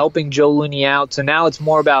there helping Joe Looney out. So now it's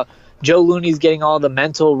more about Joe Looney's getting all the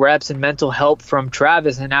mental reps and mental help from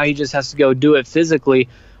Travis, and now he just has to go do it physically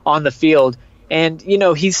on the field. And,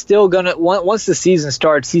 he's still going to, once the season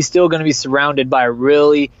starts, he's still going to be surrounded by a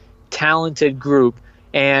really talented group.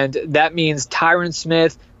 And that means Tyron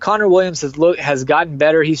Smith, Connor Williams has gotten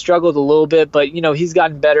better. He struggled a little bit, but, he's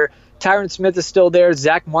gotten better. Tyron Smith is still there.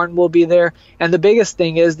 Zach Martin will be there. And the biggest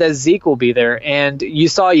thing is that Zeke will be there. And you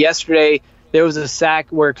saw yesterday there was a sack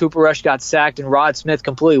where Cooper Rush got sacked and Rod Smith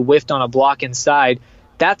completely whiffed on a block inside.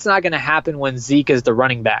 That's not going to happen when Zeke is the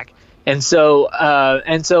running back. And so, I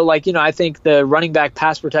think the running back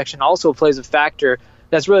pass protection also plays a factor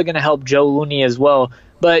that's really going to help Joe Looney as well.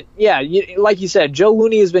 But, yeah, like you said, Joe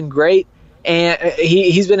Looney has been great, and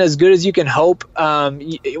he's been as good as you can hope.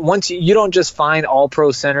 Once you don't just find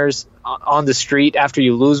all-pro centers on the street after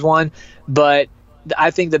you lose one, but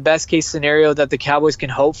I think the best-case scenario that the Cowboys can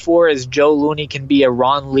hope for is Joe Looney can be a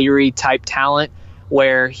Ron Leary-type talent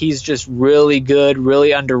where he's just really good,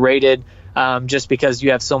 really underrated, just because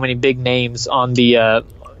you have so many big names on the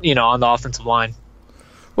on the offensive line.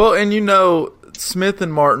 Well, and Smith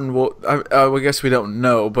and Martin will. I guess we don't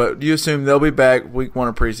know, but you assume they'll be back week 1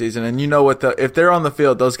 of preseason, and if they're on the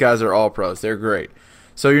field, those guys are all pros. They're great,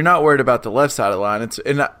 so you're not worried about the left side of the line.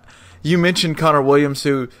 You mentioned Connor Williams,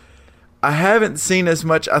 who I haven't seen as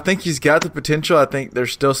much. I think he's got the potential. I think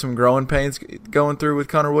there's still some growing pains going through with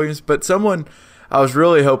Connor Williams, but someone I was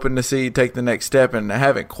really hoping to see take the next step, and I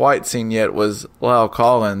haven't quite seen yet, was Lyle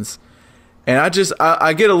Collins. And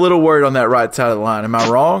I get a little worried on that right side of the line. Am I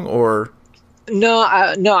wrong, or? No,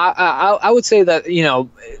 I would say that,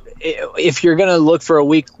 if you're going to look for a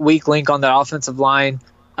weak link on that offensive line,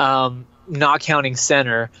 not counting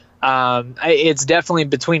center, it's definitely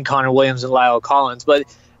between Connor Williams and Lyle Collins. But,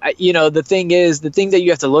 the thing that you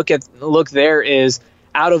have to look there is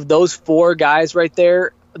out of those 4 guys right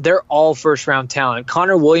there, they're all first-round talent.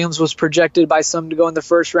 Connor Williams was projected by some to go in the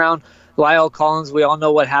first round. Lyle Collins, we all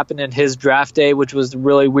know what happened in his draft day, which was a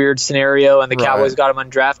really weird scenario, and the Cowboys got him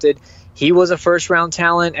undrafted. He was a first-round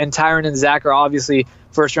talent, and Tyron and Zach are obviously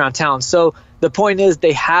first-round talents. So the point is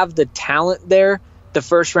they have the talent there, the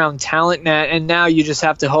first-round talent, and now you just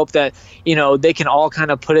have to hope that, they can all kind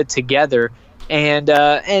of put it together. And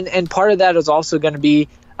part of that is also going to be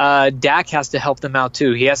Dak has to help them out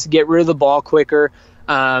too. He has to get rid of the ball quicker.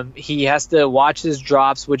 He has to watch his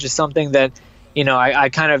drops, which is something that, I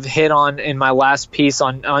kind of hit on in my last piece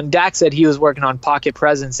on Dak said he was working on pocket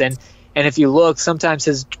presence. And if you look, sometimes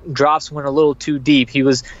his drops went a little too deep. He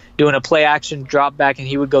was doing a play action drop back and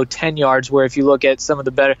he would go 10 yards, where if you look at some of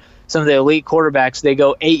the elite quarterbacks, they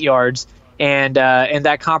go 8 yards, and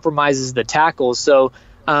that compromises the tackles. So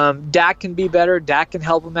Dak can be better. Dak can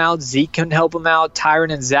help him out. Zeke can help him out.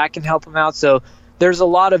 Tyron and Zach can help him out. So there's a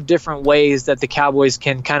lot of different ways that the Cowboys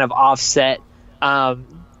can kind of offset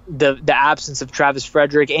the absence of Travis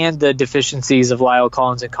Frederick and the deficiencies of Lyle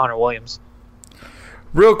Collins and Connor Williams.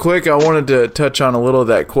 Real quick, I wanted to touch on a little of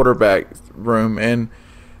that quarterback room, and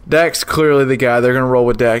Dak's clearly the guy. They're going to roll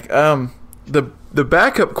with Dak. The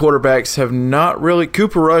backup quarterbacks have not really –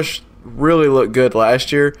 Cooper Rush really looked good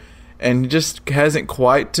last year, and just hasn't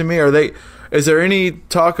quite to me. Is there any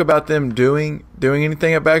talk about them doing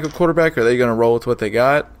anything at backup quarterback? Or are they going to roll with what they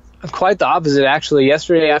got? Quite the opposite, actually.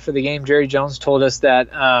 Yesterday after the game, Jerry Jones told us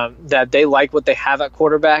that they like what they have at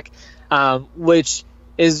quarterback, which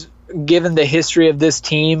is given the history of this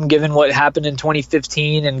team, given what happened in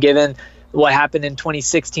 2015 and given what happened in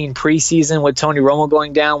 2016 preseason with Tony Romo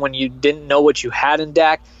going down when you didn't know what you had in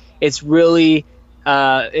Dak, it's really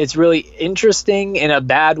interesting in a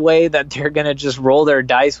bad way that they're going to just roll their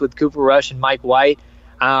dice with Cooper Rush and Mike White.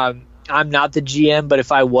 I'm not the GM, but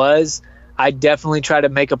if I was, I'd definitely try to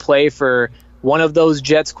make a play for one of those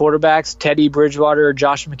Jets quarterbacks, Teddy Bridgewater or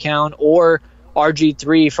Josh McCown, or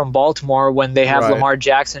RG3 from Baltimore when they have Lamar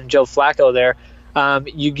Jackson and Joe Flacco there.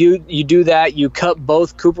 You do that, you cut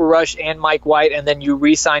both Cooper Rush and Mike White, and then you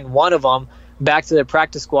re-sign one of them back to the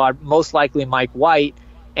practice squad, most likely Mike White,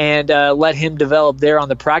 and let him develop there on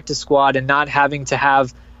the practice squad and not having to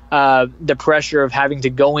have the pressure of having to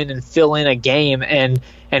go in and fill in a game and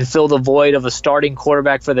fill the void of a starting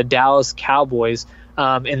quarterback for the Dallas Cowboys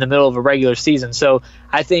in the middle of a regular season. So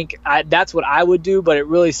I think that's what I would do, but it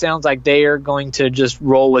really sounds like they are going to just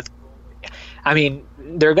roll with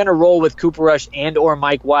they're going to roll with Cooper Rush and or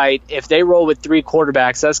Mike White. If they roll with 3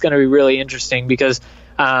 quarterbacks, that's going to be really interesting because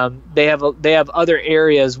they have other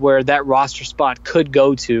areas where that roster spot could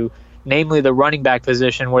go to, namely the running back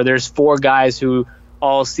position, where there's 4 guys who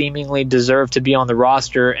all seemingly deserve to be on the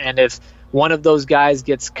roster. And if one of those guys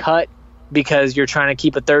gets cut because you're trying to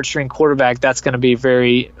keep a third-string quarterback, that's going to be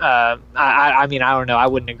very I don't know. I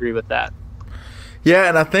wouldn't agree with that. Yeah,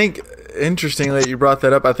 and I think interestingly you brought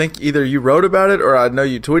that up. I think either you wrote about it or I know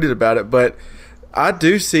you tweeted about it, but I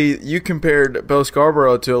do see you compared Bo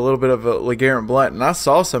Scarborough to a little bit of a LeGarrette Blount, and I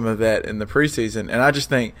saw some of that in the preseason, and I just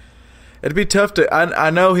think it'd be tough to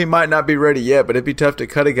I know he might not be ready yet, but it'd be tough to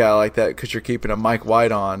cut a guy like that because you're keeping a Mike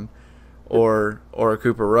White on or a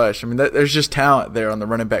Cooper Rush. I mean, there's just talent there on the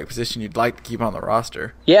running back position you'd like to keep on the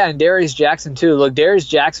roster. Yeah, and Darius Jackson too. Look, Darius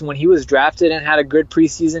Jackson, when he was drafted and had a good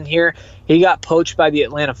preseason here, he got poached by the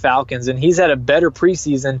Atlanta Falcons, and he's had a better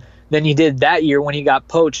preseason than he did that year when he got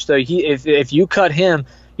poached. So if you cut him,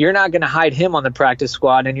 you're not going to hide him on the practice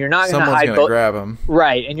squad, and you're not going to hide someone's going to grab him.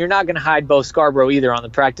 Right, and you're not going to hide Bo Scarborough either on the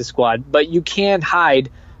practice squad, but you can hide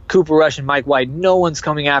Cooper Rush and Mike White. No one's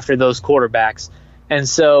coming after those quarterbacks. And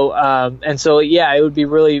so, yeah, it would be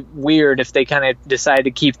really weird if they kind of decided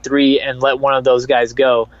to keep 3 and let one of those guys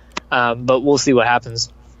go. But we'll see what happens.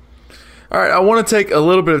 All right, I want to take a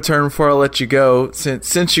little bit of turn before I let you go.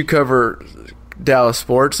 Since you cover Dallas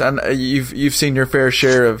sports, and you've seen your fair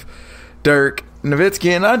share of Dirk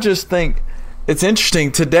Nowitzki, and I just think it's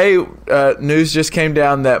interesting. Today, news just came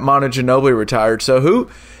down that Manu Ginobili retired. So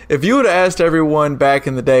if you would have asked everyone back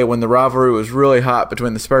in the day when the rivalry was really hot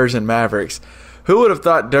between the Spurs and Mavericks, who would have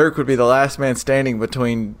thought Dirk would be the last man standing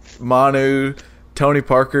between Manu, Tony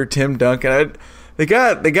Parker, Tim Duncan? The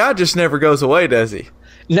guy just never goes away, does he?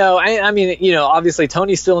 No, I mean, obviously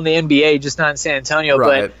Tony's still in the NBA, just not in San Antonio.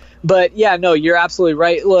 Right. But yeah, no, you're absolutely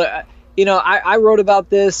right. Look, I wrote about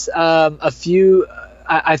this I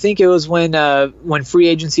think it was when free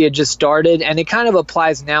agency had just started, and it kind of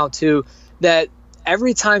applies now too, that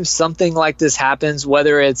every time something like this happens,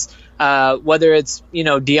 whether it's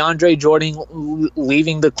DeAndre Jordan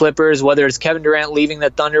leaving the Clippers, whether it's Kevin Durant leaving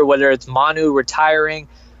the Thunder, whether it's Manu retiring,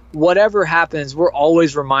 whatever happens, we're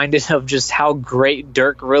always reminded of just how great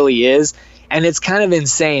Dirk really is. And it's kind of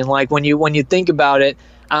insane. Like when you think about it,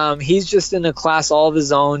 he's just in a class all of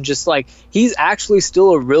his own. Just like he's actually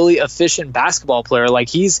still a really efficient basketball player. Like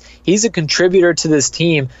he's a contributor to this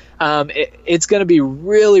team. It's going to be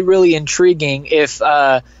really, really intriguing if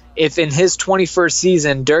in his 21st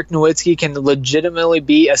season, Dirk Nowitzki can legitimately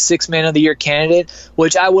be a 6th Man of the Year candidate,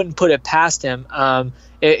 which I wouldn't put it past him.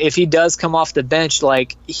 If he does come off the bench,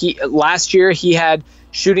 like last year, he had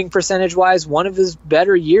shooting percentage wise one of his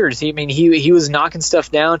better years. He was knocking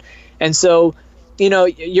stuff down, and so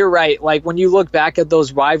you're right. Like when you look back at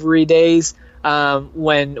those rivalry days,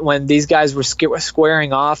 when these guys were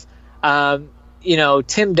squaring off.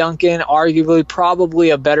 Tim Duncan, arguably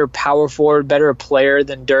probably a better power forward, better player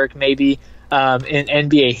than Dirk maybe in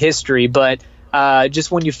NBA history. But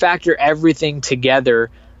just when you factor everything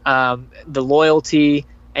together, the loyalty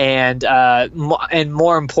and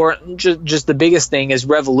more important, just the biggest thing is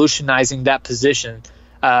revolutionizing that position.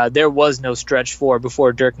 There was no stretch 4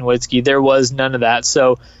 before Dirk Nowitzki. There was none of that.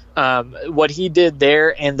 So what he did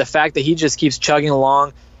there and the fact that he just keeps chugging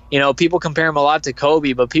along, people compare him a lot to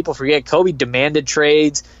Kobe, but people forget Kobe demanded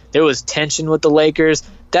trades. There was tension with the Lakers.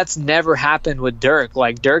 That's never happened with Dirk.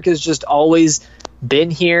 Like Dirk has just always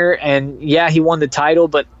been here, and yeah, he won the title,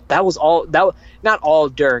 but that was not all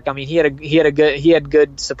Dirk. I mean, he had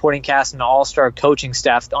good supporting cast and an all-star coaching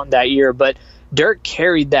staff on that year, but Dirk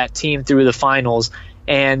carried that team through the finals.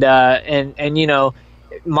 And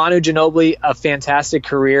Manu Ginobili, a fantastic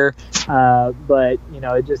career, but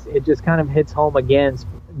it just kind of hits home again,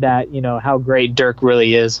 that, how great Dirk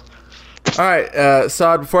really is. All right,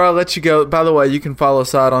 Saad, before I let you go, by the way, you can follow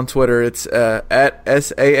Saad on Twitter. It's at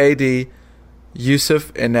SAAD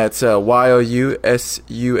Yusuf, and that's YOUSUF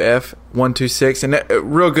 126. And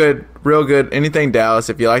real good. Anything Dallas,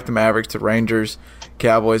 if you like the Mavericks, the Rangers,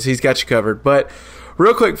 Cowboys, he's got you covered. But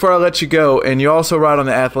real quick before I let you go, and you also write on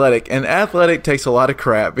The Athletic, and Athletic takes a lot of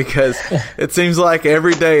crap because it seems like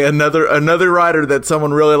every day another writer that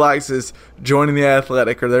someone really likes is joining The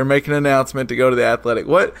Athletic, or they're making an announcement to go to The Athletic.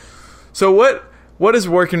 What is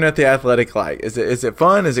working at The Athletic like? Is it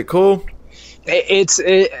fun? Is it cool?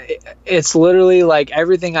 It's literally like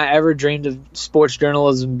everything I ever dreamed of sports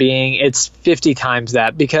journalism being. It's 50 times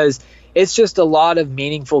that, because it's just a lot of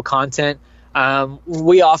meaningful content.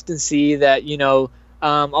 We often see that, a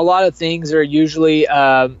lot of things are usually,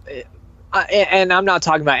 and I'm not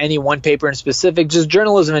talking about any one paper in specific, just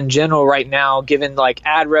journalism in general right now, given like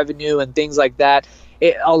ad revenue and things like that.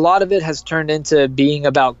 A lot of it has turned into being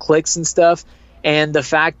about clicks and stuff. And the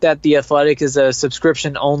fact that The Athletic is a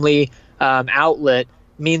subscription only outlet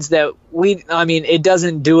means that it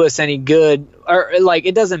doesn't do us any good, or like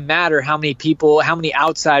it doesn't matter how many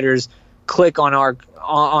outsiders click on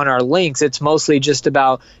our links. It's mostly just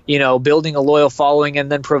about building a loyal following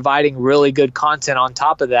and then providing really good content on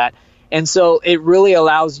top of that. And so it really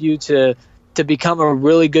allows you to become a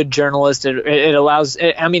really good journalist.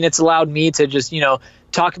 It's allowed me to just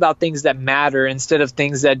talk about things that matter instead of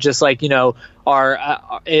things that just like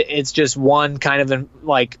are it's just one kind of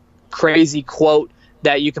like crazy quote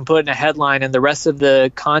that you can put in a headline and the rest of the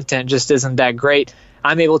content just isn't that great.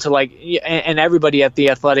 I'm able to and everybody at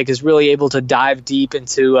The Athletic is really able to dive deep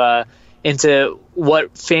into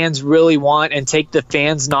what fans really want and take the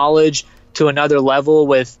fans' knowledge to another level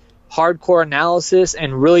with hardcore analysis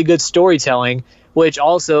and really good storytelling, which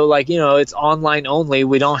also it's online only.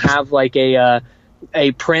 We don't have like a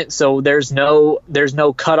print, so there's no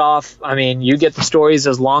cutoff. I mean, you get the stories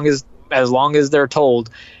as long as they're told.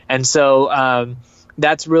 And so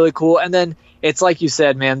that's really cool. And then it's like you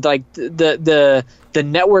said, man, like the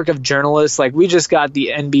network of journalists, like we just got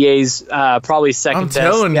the NBA's probably second best guy.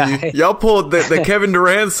 I'm telling you, y'all pulled the Kevin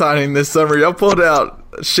Durant signing this summer. Y'all pulled out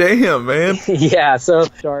Sham, man. Yeah, so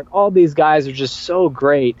all these guys are just so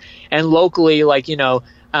great. And locally,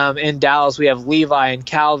 in Dallas, we have Levi and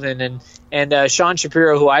Calvin and Sean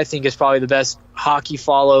Shapiro, who I think is probably the best hockey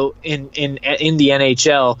follow in the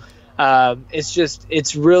NHL.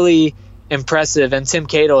 It's really impressive, and Tim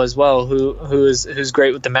Cato as well, who's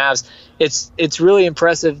great with the Mavs. It's really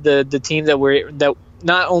impressive the team that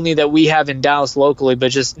not only that we have in Dallas locally,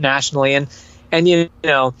 but just nationally. And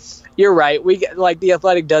you're right. We get, The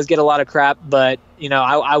Athletic does get a lot of crap, but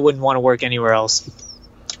I wouldn't want to work anywhere else.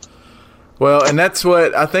 Well, and that's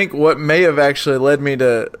what I think. What may have actually led me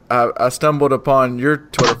to I stumbled upon your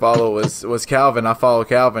Twitter follow was Calvin. I follow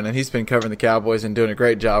Calvin, and he's been covering the Cowboys and doing a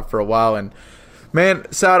great job for a while. And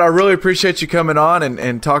man, Saad, I really appreciate you coming on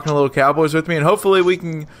and talking a little Cowboys with me. And hopefully we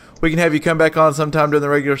can have you come back on sometime during the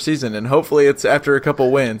regular season. And hopefully it's after a couple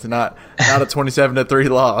wins, not a 27-3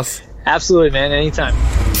 loss. Absolutely, man. Anytime.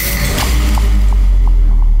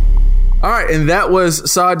 All right, and that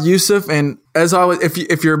was Saad Yusuf. And as always,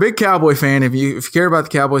 if you're a big Cowboy fan, if you care about the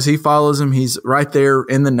Cowboys, he follows them. He's right there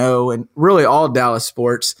in the know, and really all Dallas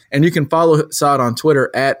sports. And you can follow Saad on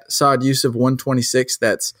Twitter at Saad Yusuf 126.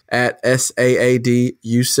 That's at SAAD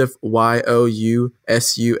Yusuf YOUSUF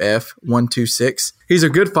 126. He's a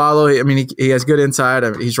good follow. I mean, he has good insight.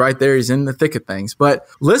 He's right there. He's in the thick of things. But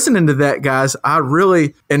listening to that, guys, I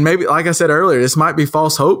really, and maybe like I said earlier, this might be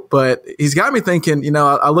false hope, but he's got me thinking.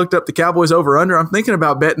 I looked up the Cowboys over under. I'm thinking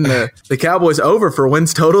about betting the Cowboys over for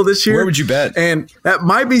wins total this year. Where would you bet? And that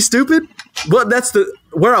might be stupid, but that's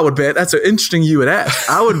where I would bet. That's interesting you would ask.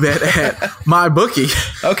 I would bet at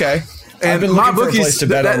MyBookie. Okay. And I've been looking for a place to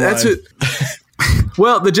bet online. That's it.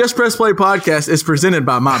 Well, the Just Press Play podcast is presented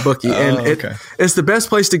by MyBookie, and it's the best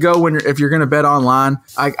place to go if you're going to bet online.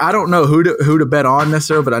 I don't know who to bet on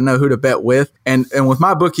necessarily, but I know who to bet with. And with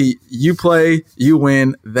MyBookie, you play, you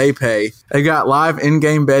win, they pay. They got live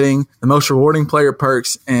in-game betting, the most rewarding player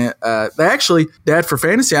perks, and they actually, Dad, for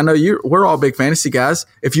fantasy, I know we're all big fantasy guys.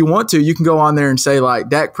 If you want to, you can go on there and say like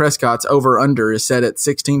Dak Prescott's over/under is set at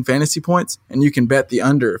 16 fantasy points, and you can bet the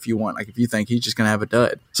under if you want. Like if you think he's just going to have a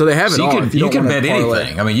dud, so they have it all. You can bet anything.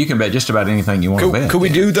 anything. I mean, you can bet just about anything you want to bet. Could we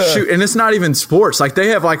do the shoot? And it's not even sports. Like they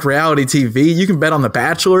have like reality TV. You can bet on The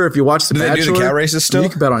Bachelor if you watch The Bachelor. Do they do the cow races still? You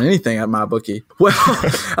can bet on anything at MyBookie. Well,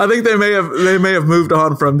 I think they may have moved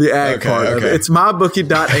on from the ag part of it. It's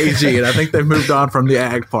mybookie.ag, and I think they've moved on from the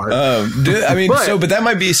ag part. But that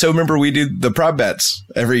might be. So remember, we do the prop bets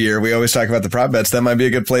every year. We always talk about the prop bets. That might be a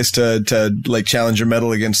good place to like challenge your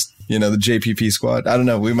medal against the JPP squad. I don't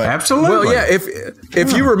know. We might absolutely. Well, yeah.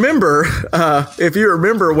 If you remember,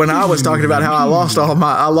 when I was talking about how I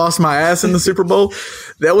lost my ass in the Super Bowl,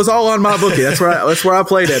 that was all on MyBookie. That's where I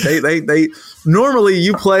played at. They normally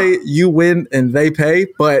you play, you win, and they pay.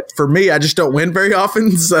 But for me, I just don't win very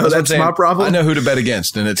often, so that's my problem. I know who to bet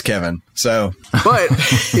against, and it's Kevin. So, but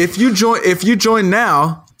if you join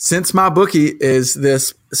now, since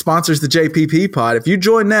MyBookie sponsors the JPP pod, if you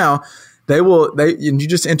join now. You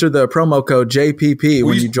just enter the promo code JPP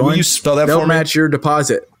when you join. Will you spell that for me? They'll match your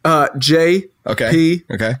deposit. JPP.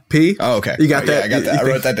 Okay. P. Oh, okay. You got that? Yeah, I got that. I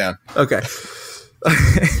wrote that down. Okay.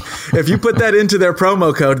 If you put that into their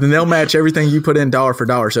promo code, then they'll match everything you put in dollar for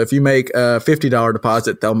dollar. So if you make a $50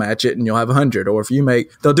 deposit, they'll match it and you'll have $100. Or if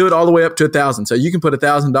they'll do it all the way up to $1,000. So you can put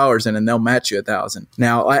 $1,000 in and they'll match you $1,000.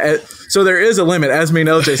 Now, so there is a limit. As me and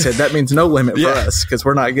LJ said, that means no limit for us because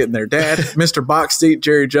we're not getting there. Dad, Mr. Box Seat,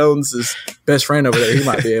 Jerry Jones' best friend over there, he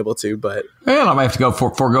might be able to, but. Well, I might have to go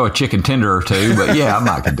forego a chicken tender or two, but yeah, I'm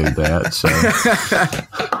not going to do that. So.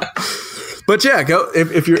 But yeah, go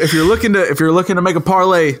if you're looking to make a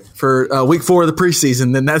parlay for week 4 of the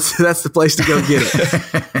preseason, then that's the place to go get it.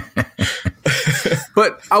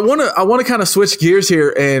 But I want to kind of switch gears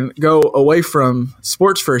here and go away from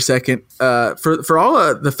sports for a second. For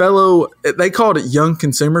all the fellow, they called it young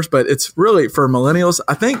consumers, but it's really for millennials.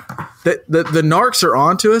 I think that the narcs are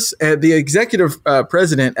onto us. And the executive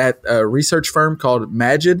president at a research firm called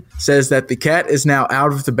Magid says that the cat is now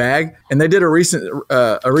out of the bag. And they did a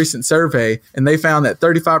recent survey, and they found that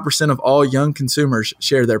 35% of all young consumers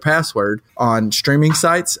share their password on streaming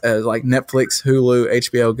sites like Netflix, Hulu,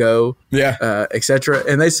 HBO Go, etc.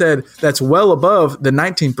 And they said that's well above the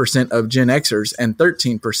 19% of Gen Xers and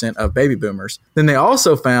 13% of baby boomers. Then they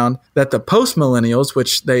also found that the post-millennials,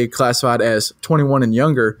 which they classified as 21 and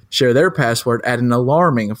younger, share their password at an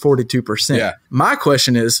alarming 42%. Yeah. My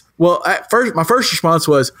question is, my first response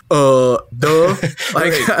was, duh. Like,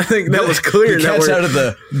 right. I think that was clear. The cat's out of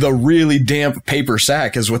the really damp paper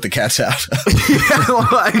sack is what the cat's out.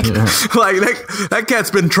 That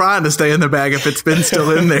cat's been trying to stay in the bag if it's been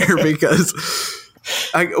still in there because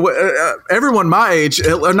everyone my age,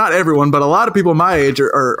 not everyone, but a lot of people my age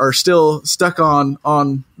are still stuck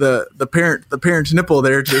on the parent's nipple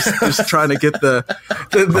there, just trying to get the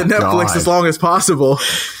Netflix as long as possible.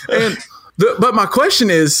 But my question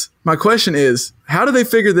is, how do they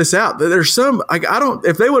figure this out? There's some,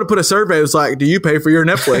 if they would have put a survey, it was like, do you pay for your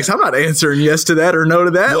Netflix? I'm not answering yes to that or no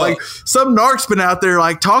to that. Well, some narc's been out there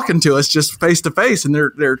talking to us just face to face, and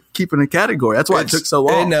they're keeping a category. That's why it took so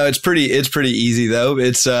long. No, it's pretty easy though.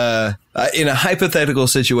 It's in a hypothetical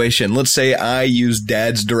situation. Let's say I use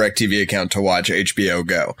Dad's DirecTV account to watch HBO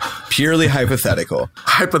Go. Purely hypothetical.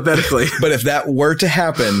 Hypothetically. But if that were to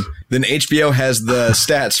happen, then HBO has the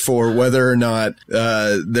stats for whether or not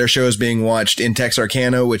their show is being watched in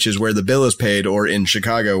Texarkana, which is where the bill is paid, or in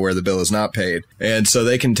Chicago, where the bill is not paid. And so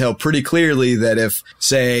they can tell pretty clearly that if,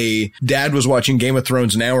 say, Dad was watching Game of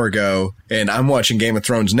Thrones an hour ago and I'm watching Game of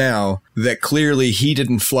Thrones now, that clearly he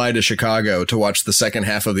didn't fly to Chicago to watch the second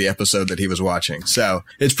half of the episode that he was watching. So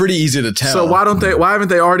it's pretty easy to tell. So why haven't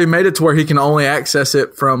they already made it to where he can only access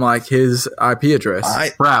it from his IP address?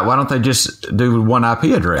 Right. Why don't they just do one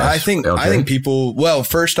IP address? I think people, well,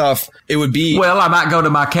 first off, it would be, I might go to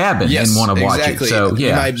my cabin and want to watch it. So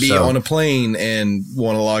you might be on a plane and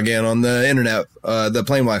want to log in on the internet, the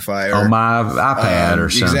plane Wi-Fi, or on my iPad or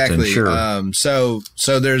something. Exactly. Sure. So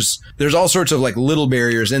there's all sorts of little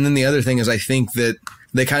barriers, and then the other thing is I think that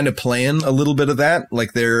they kind of plan a little bit of that.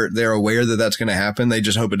 Like they're aware that that's going to happen. They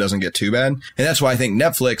just hope it doesn't get too bad. And that's why I think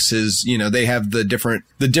Netflix is, they have the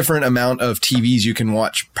different amount of TVs you can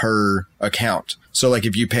watch per account. So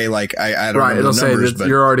if you pay I don't know it'll the numbers, say that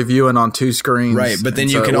you're already viewing on 2 screens. Right, but then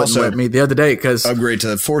you can also let me the other day because upgrade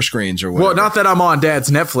to 4 screens or whatever. Well, not that I'm on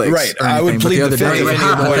Dad's Netflix. Right, I would plead the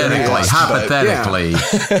fifth. Hypothetically,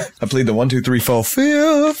 I plead the 1, 2, 3, 4,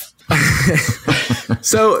 5.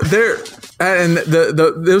 So And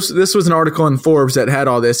this was an article in Forbes that had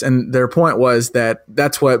all this, and their point was that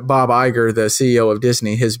that's what Bob Iger, the CEO of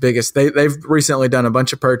Disney, his biggest. They've recently done a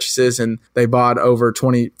bunch of purchases, and they bought over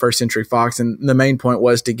 21st Century Fox, and the main point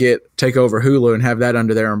was to take over Hulu and have that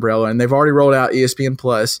under their umbrella. And they've already rolled out ESPN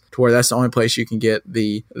Plus to where that's the only place you can get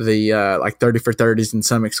the like 30 for 30s and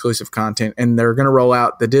some exclusive content. And they're going to roll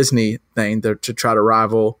out the Disney thing to try to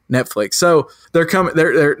rival Netflix. So they're coming.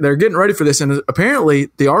 They're getting ready for this, and apparently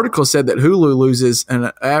the article said that Hulu loses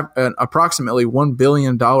an approximately $1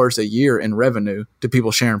 billion a year in revenue to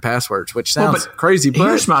people sharing passwords, which sounds crazy. But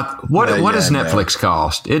here's what does Netflix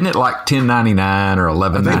cost? Isn't it like $10.99 or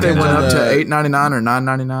 $11.99? I think they went up to $8.99 or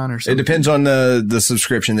 $9.99 or something. It depends on the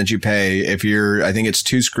subscription that you pay. If I think it's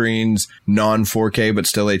 2 screens, non 4K but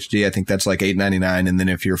still HD. I think that's like $8.99, and then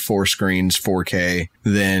if you're 4 screens 4K,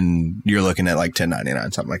 then you're looking at like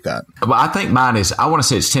 $10.99, something like that. Well, I think mine is. I want to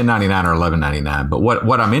say it's $10.99 or $11.99. But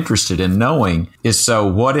what I'm interested in knowing is, so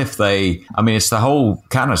what if they? I mean, it's the whole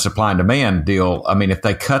kind of supply and demand deal. I mean, if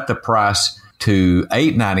they cut the price to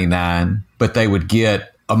 $8.99, but they would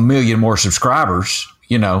get 1 million more subscribers,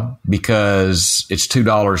 because it's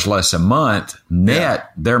 $2 less a month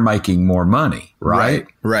net, they're making more money, right?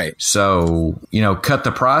 Right. So, cut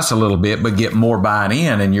the price a little bit, but get more buying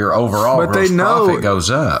in, and your overall gross profit goes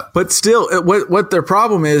up. But still, what their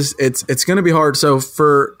problem is, it's going to be hard. So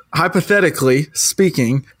for hypothetically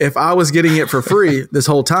speaking, if I was getting it for free this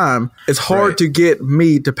whole time, it's hard to get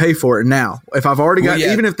me to pay for it now. If I've already got,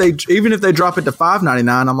 even if they drop it to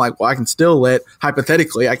 $5.99, I'm like, well, I can still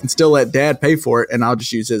let Dad pay for it, and I'll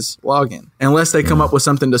just use his login, unless they come up with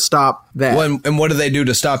something to stop that. Well, and what do they do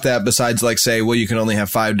to stop that besides like say, well, you can only have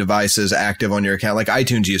 5 devices active on your account, like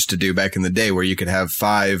iTunes used to do back in the day, where you could have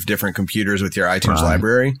 5 different computers with your iTunes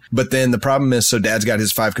library. But then the problem is, so Dad's got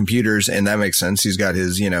his 5 computers, and that makes sense. He's got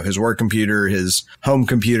his, his work computer, his home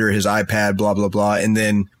computer, his iPad, blah, blah, blah. And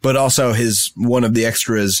then, but also one of the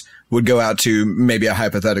extras would go out to maybe a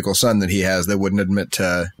hypothetical son that he has that wouldn't admit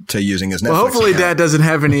to using his Netflix Well, hopefully account. Dad doesn't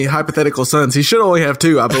have any hypothetical sons. He should only have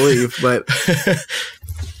 2, I believe, but.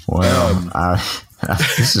 Well,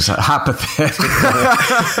 this is a hypothetical.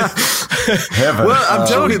 Heaven. Well, I'm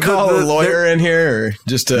telling you, call a lawyer in here or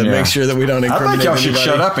just to make sure that we don't incriminate I think y'all should anybody.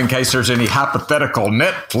 shut up in case there's any hypothetical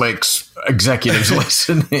Netflix executives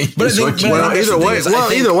listening. But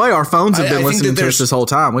either way, our phones have been listening to us this whole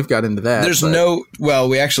time. We've got into that.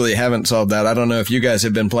 We actually haven't solved that. I don't know if you guys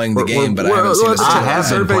have been playing the game, but I haven't seen I have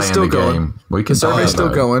been playing the game. The survey's still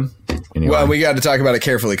going. Anyway. Well, we got to talk about it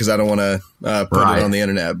carefully because I don't want to put it on the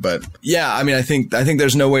internet. But yeah, I mean, I think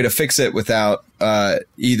there's no way to fix it without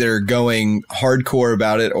either going hardcore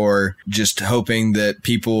about it or just hoping that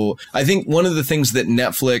people. I think one of the things that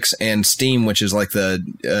Netflix and Steam, which is like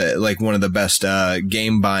one of the best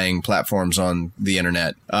game buying platforms on the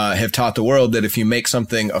internet, have taught the world that if you make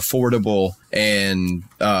something affordable and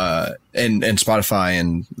Spotify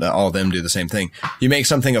and all of them do the same thing. You make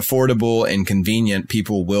something affordable and convenient,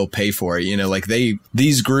 people will pay for it. Like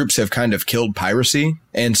these groups have kind of killed piracy.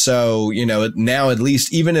 And so, now at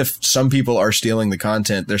least, even if some people are stealing the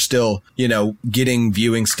content, they're still, getting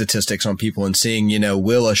viewing statistics on people and seeing,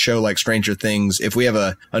 will a show like Stranger Things, if we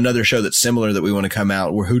have another show that's similar that we want to come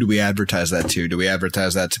out, who do we advertise that to? Do we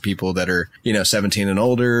advertise that to people that are, 17 and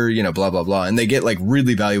older, blah, blah, blah. And they get like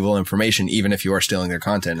really valuable information, even if you are stealing their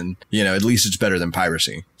content. And, at least it's better than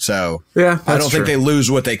piracy. So yeah, I don't think they lose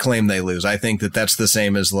what they claim they lose. I think that's the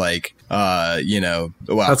same as like, that's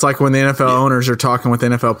like when the NFL owners are talking with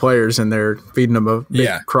NFL players and they're feeding them a big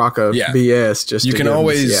crock of BS. Just you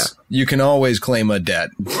can always claim a debt.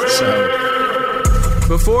 So.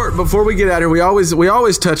 Before we get out of here, we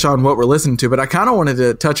always touch on what we're listening to, but I kind of wanted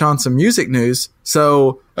to touch on some music news.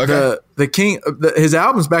 So the King, his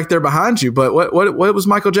album's back there behind you. But what was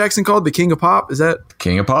Michael Jackson called? The King of Pop? Is that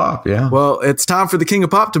King of Pop? Yeah. Well, it's time for the King of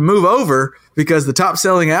Pop to move over because the top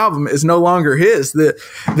selling album is no longer his.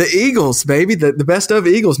 The Eagles, baby, the best of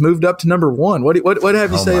Eagles moved up to number 1. What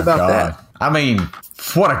have you say about that? I mean,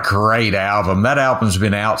 what a great album. That album's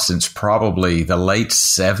been out since probably the late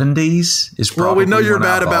 70s. Well, we know you're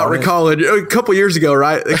bad about recalling. A couple years ago,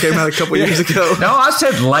 right? It came out a couple years ago. No, I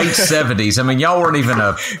said late 70s. I mean, y'all weren't even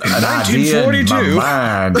an idea in my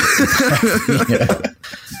mind.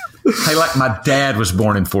 Hey, like my dad was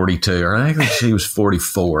born in 42, or I think he was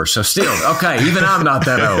 44. So still, okay, even I'm not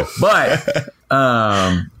that old. But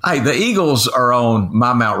Hey, the Eagles are on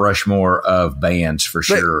my Mount Rushmore of bands for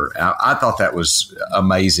sure. I thought that was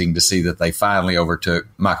amazing to see that they finally overtook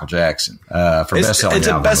Michael Jackson for best-selling album. It's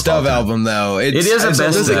a best-of album, though. It is a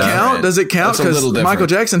best-of. Does it count? Does it count? Because Michael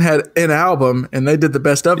Jackson had an album, and they did the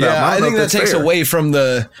best-of album. I think that takes away from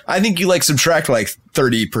the – I think you, like, subtract, like,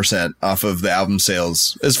 30% off of the album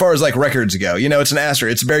sales as far as, like, records go. You know, it's an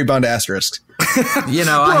asterisk. It's Barry Bond asterisk. You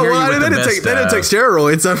know, I hear you with the best. They didn't take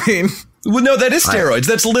steroids. I mean – well, no, that is steroids.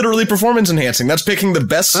 That's literally performance enhancing. That's picking the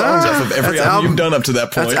best songs off of every album you've done up to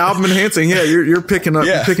that point. That's album enhancing. Yeah, you're picking up,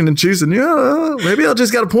 you're picking and choosing. Yeah, maybe I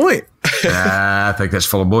just got a point. I think that's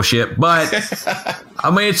full of bullshit. But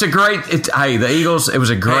I mean, it's a great. Hey, the Eagles. It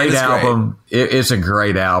was a great album. It's a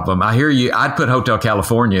great album. I hear you. I'd put Hotel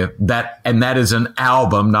California. That is an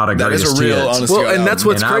album, not a greatest hits. That is a real, honest well, and that's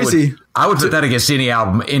what's crazy. I would put that against any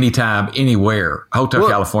album, anytime, anywhere. Hotel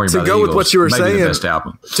California. To go with what you were saying, the best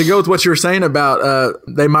album. To go with what you were saying about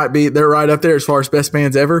they're right up there as far as best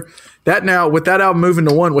bands ever. That now with that album moving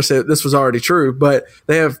to 1, which this was already true, but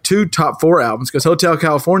they have 2 top 4 albums because Hotel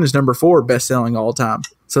California is number 4 best selling all time.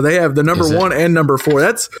 So they have the number 1 and number 4.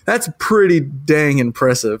 That's pretty dang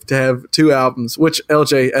impressive to have 2 albums, which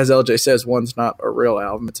as LJ says, one's not a real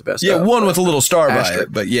album. It's a best album. One with a little star by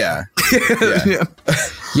it, but yeah.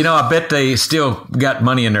 You know, I bet they still got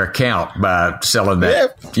money in their account by selling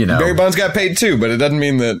that. Yeah. You know, Barry Bonds got paid too, but it doesn't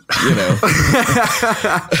mean that, you know.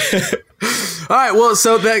 All right, well,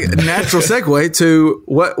 so that natural segue to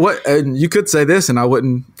what and you could say this, and I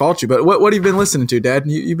wouldn't fault you, but what have you been listening to, Dad?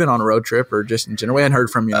 You've been on a road trip, or just in general? We hadn't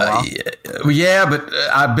heard from you in a while. Yeah, but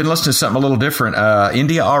I've been listening to something a little different.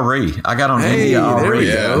 India Ari. I got on India Ari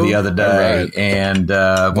the other day, and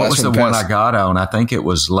what was the one I got on? I think it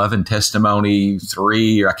was Love and Testimony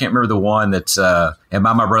 3, or I can't remember the one that's Am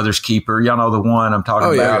I My Brother's Keeper? Y'all know the one I'm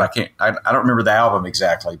talking about. Yeah. I don't remember the album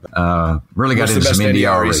exactly, but really got into some India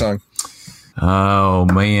Ari song. Oh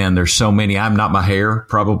man, there's so many. I'm Not My Hair,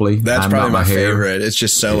 probably. That's probably my favorite. It's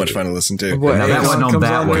just so much fun to listen to. Now, that wasn't on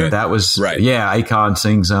that one. That was Akon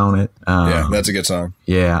sings on it. That's a good song.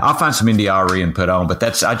 Yeah, I'll find some India Ari and put on. But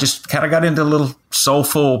I just kind of got into a little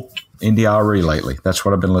soulful India Ari lately. That's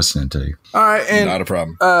what I've been listening to. All right, and not a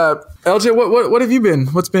problem. LJ, what have you been?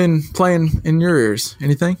 What's been playing in your ears?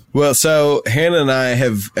 Anything? Well, so Hannah and I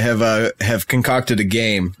have concocted a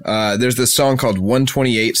game. There's this song called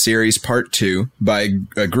 128 Series Part 2 by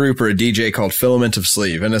a group or a DJ called Filament of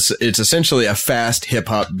Sleeve, and it's essentially a fast hip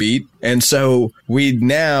hop beat. And so we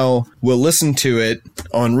now will listen to it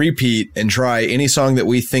on repeat and try any song that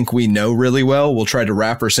we think we know really well. We'll try to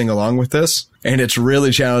rap or sing along with this. And it's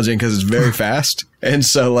really challenging because it's very fast. And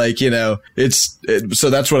so, like, you know,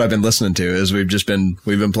 so that's what I've been listening to is we've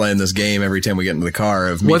been playing this game every time we get into the car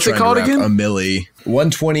of me What's it called again? A Milli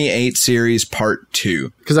 128 Series Part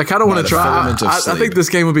 2. Because I kind of want to try. I think this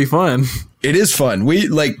game would be fun. It is fun. We,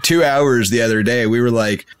 like, 2 hours the other day, we were,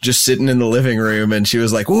 like, just sitting in the living room, and she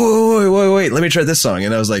was like, wait, let me try this song.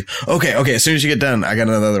 And I was like, okay, as soon as you get done, I got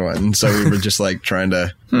another one. And so we were just, like, trying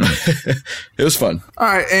to... It was fun. All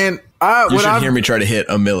right, and... you should hear me try to hit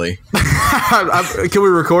a milli. Can we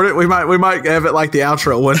record it? We might have it like the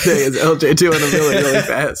outro one day as LJ doing a milli really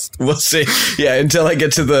fast. We'll see. Yeah, until I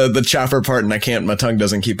get to the chopper part and my tongue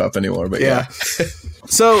doesn't keep up anymore. But yeah.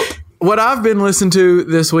 So what I've been listening to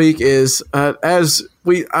this week is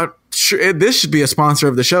this should be a sponsor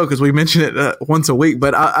of the show because we mention it once a week.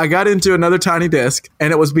 But I got into Another Tiny Desk,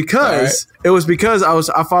 and it was because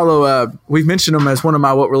I follow. We've mentioned him as one of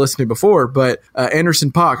my what we're listening to before, but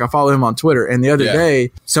Anderson Paak. I follow him on Twitter, and the other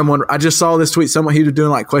day, I just saw this tweet. He was doing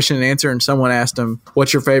like question and answer, and someone asked him,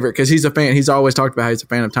 "What's your favorite?" Because he's a fan. He's always talked about how he's a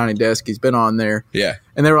fan of Tiny Desk. He's been on there,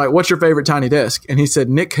 And they were like, "What's your favorite Tiny Desk?" And he said,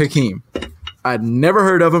 "Nick Hakim." I'd never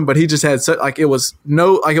heard of him, but he just had it wasn't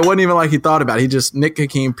even like he thought about it. He just Nick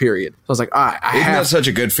Hakim, period. So I was like, Isn't that such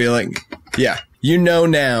a good feeling? Yeah. You know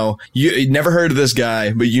now, you never heard of this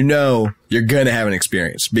guy, but you know you're going to have an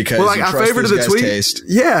experience because you trust this guy's taste.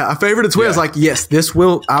 Yeah, I favorited the tweet. I was like, yes,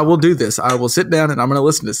 I will do this. I will sit down and I'm going to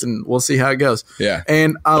listen to this and we'll see how it goes. Yeah.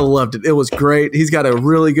 And I loved it. It was great. He's got a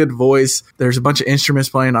really good voice. There's a bunch of instruments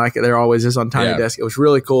playing like there always is on Tiny Desk. It was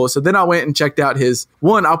really cool. So then I went and checked out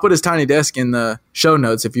I'll put his Tiny Desk in the show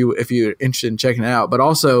notes if you're interested in checking it out. But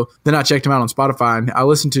also then I checked him out on Spotify and I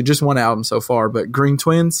listened to just one album so far, but Green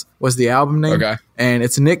Twins was the album name. Okay. and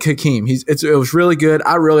it's Nick Hakim. It was really good.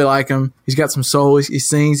 I really like him. He's got some soul. He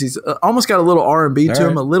sings. He's almost got a little R&B to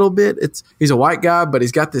him a little bit. He's a white guy, but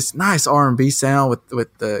he's got this nice R&B sound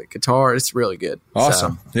with the guitar. It's really good.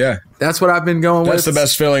 Awesome. So, yeah. That's what I've been going with. That's the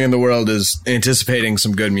best feeling in the world, is anticipating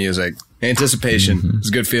some good music. Anticipation is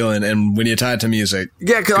a good feeling, and when you tie it to music.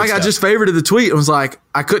 Yeah, because I just favorited the tweet and was like,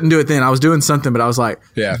 I couldn't do it then. I was doing something, but I was like,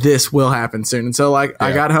 this will happen soon. And so I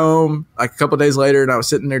got home like a couple of days later, and I was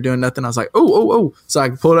sitting there doing nothing. I was like, oh. So I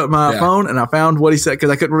pulled up my phone, and I found what he said, because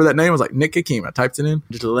I couldn't remember that name. I was like, Nick Hakim. I typed it in.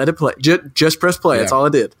 Just let it play. Just press play. That's all I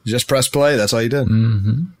did. Just press play. That's all you did.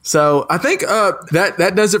 Mm-hmm. So I think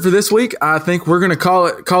that does it for this week. I think we're going to call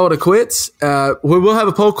it a quits. We will have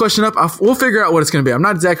a poll question up. We'll figure out what it's going to be. I'm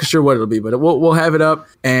not exactly sure what it'll be, but we'll have it up.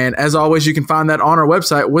 And as always, you can find that on our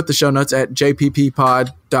website with the show notes at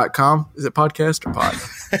jpppod.com. Is it podcast or pod?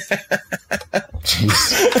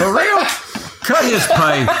 Jeez. For real? Cut his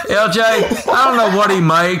pay. LJ, I don't know what he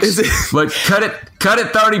makes, but cut it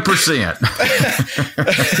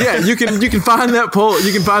 30%. Yeah, you can find that poll.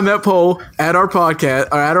 You can find that poll at our podcast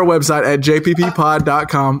or at our website at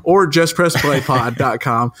jpppod.com or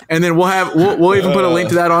justpressplaypod.com. And then we'll even put a link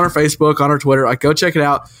to that on our Facebook, on our Twitter. Like, go check it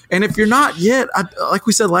out. And if you're not yet, like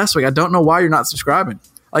we said last week, I don't know why you're not subscribing.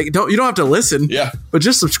 Like, you don't have to listen, but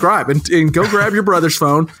just subscribe and go grab your brother's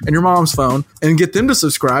phone and your mom's phone and get them to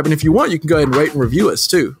subscribe. And if you want, you can go ahead and rate and review us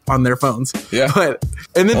too on their phones. Yeah.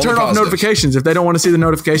 And then turn off notifications. If they don't want to see the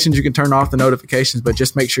notifications, you can turn off the notifications, but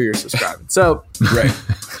just make sure you're subscribing. So, right.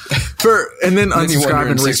 And then unsubscribe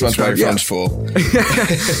and 6 months while your phone's full. All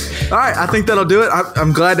right. I think that'll do it.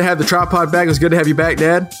 I'm glad to have the tripod back. It was good to have you back,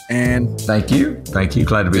 Dad. And thank you. Glad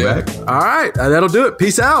to be back. All right. That'll do it.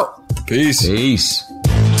 Peace out. Peace.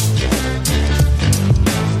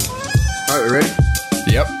 All right, we ready?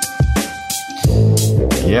 Yep.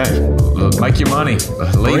 Yeah. Make your money.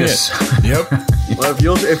 Lead us. Yep. Well,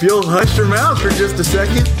 if you'll hush your mouth for just a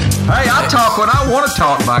second. Hey, I talk when I want to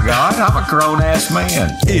talk, my God. I'm a grown-ass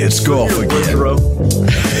man. It's golf again.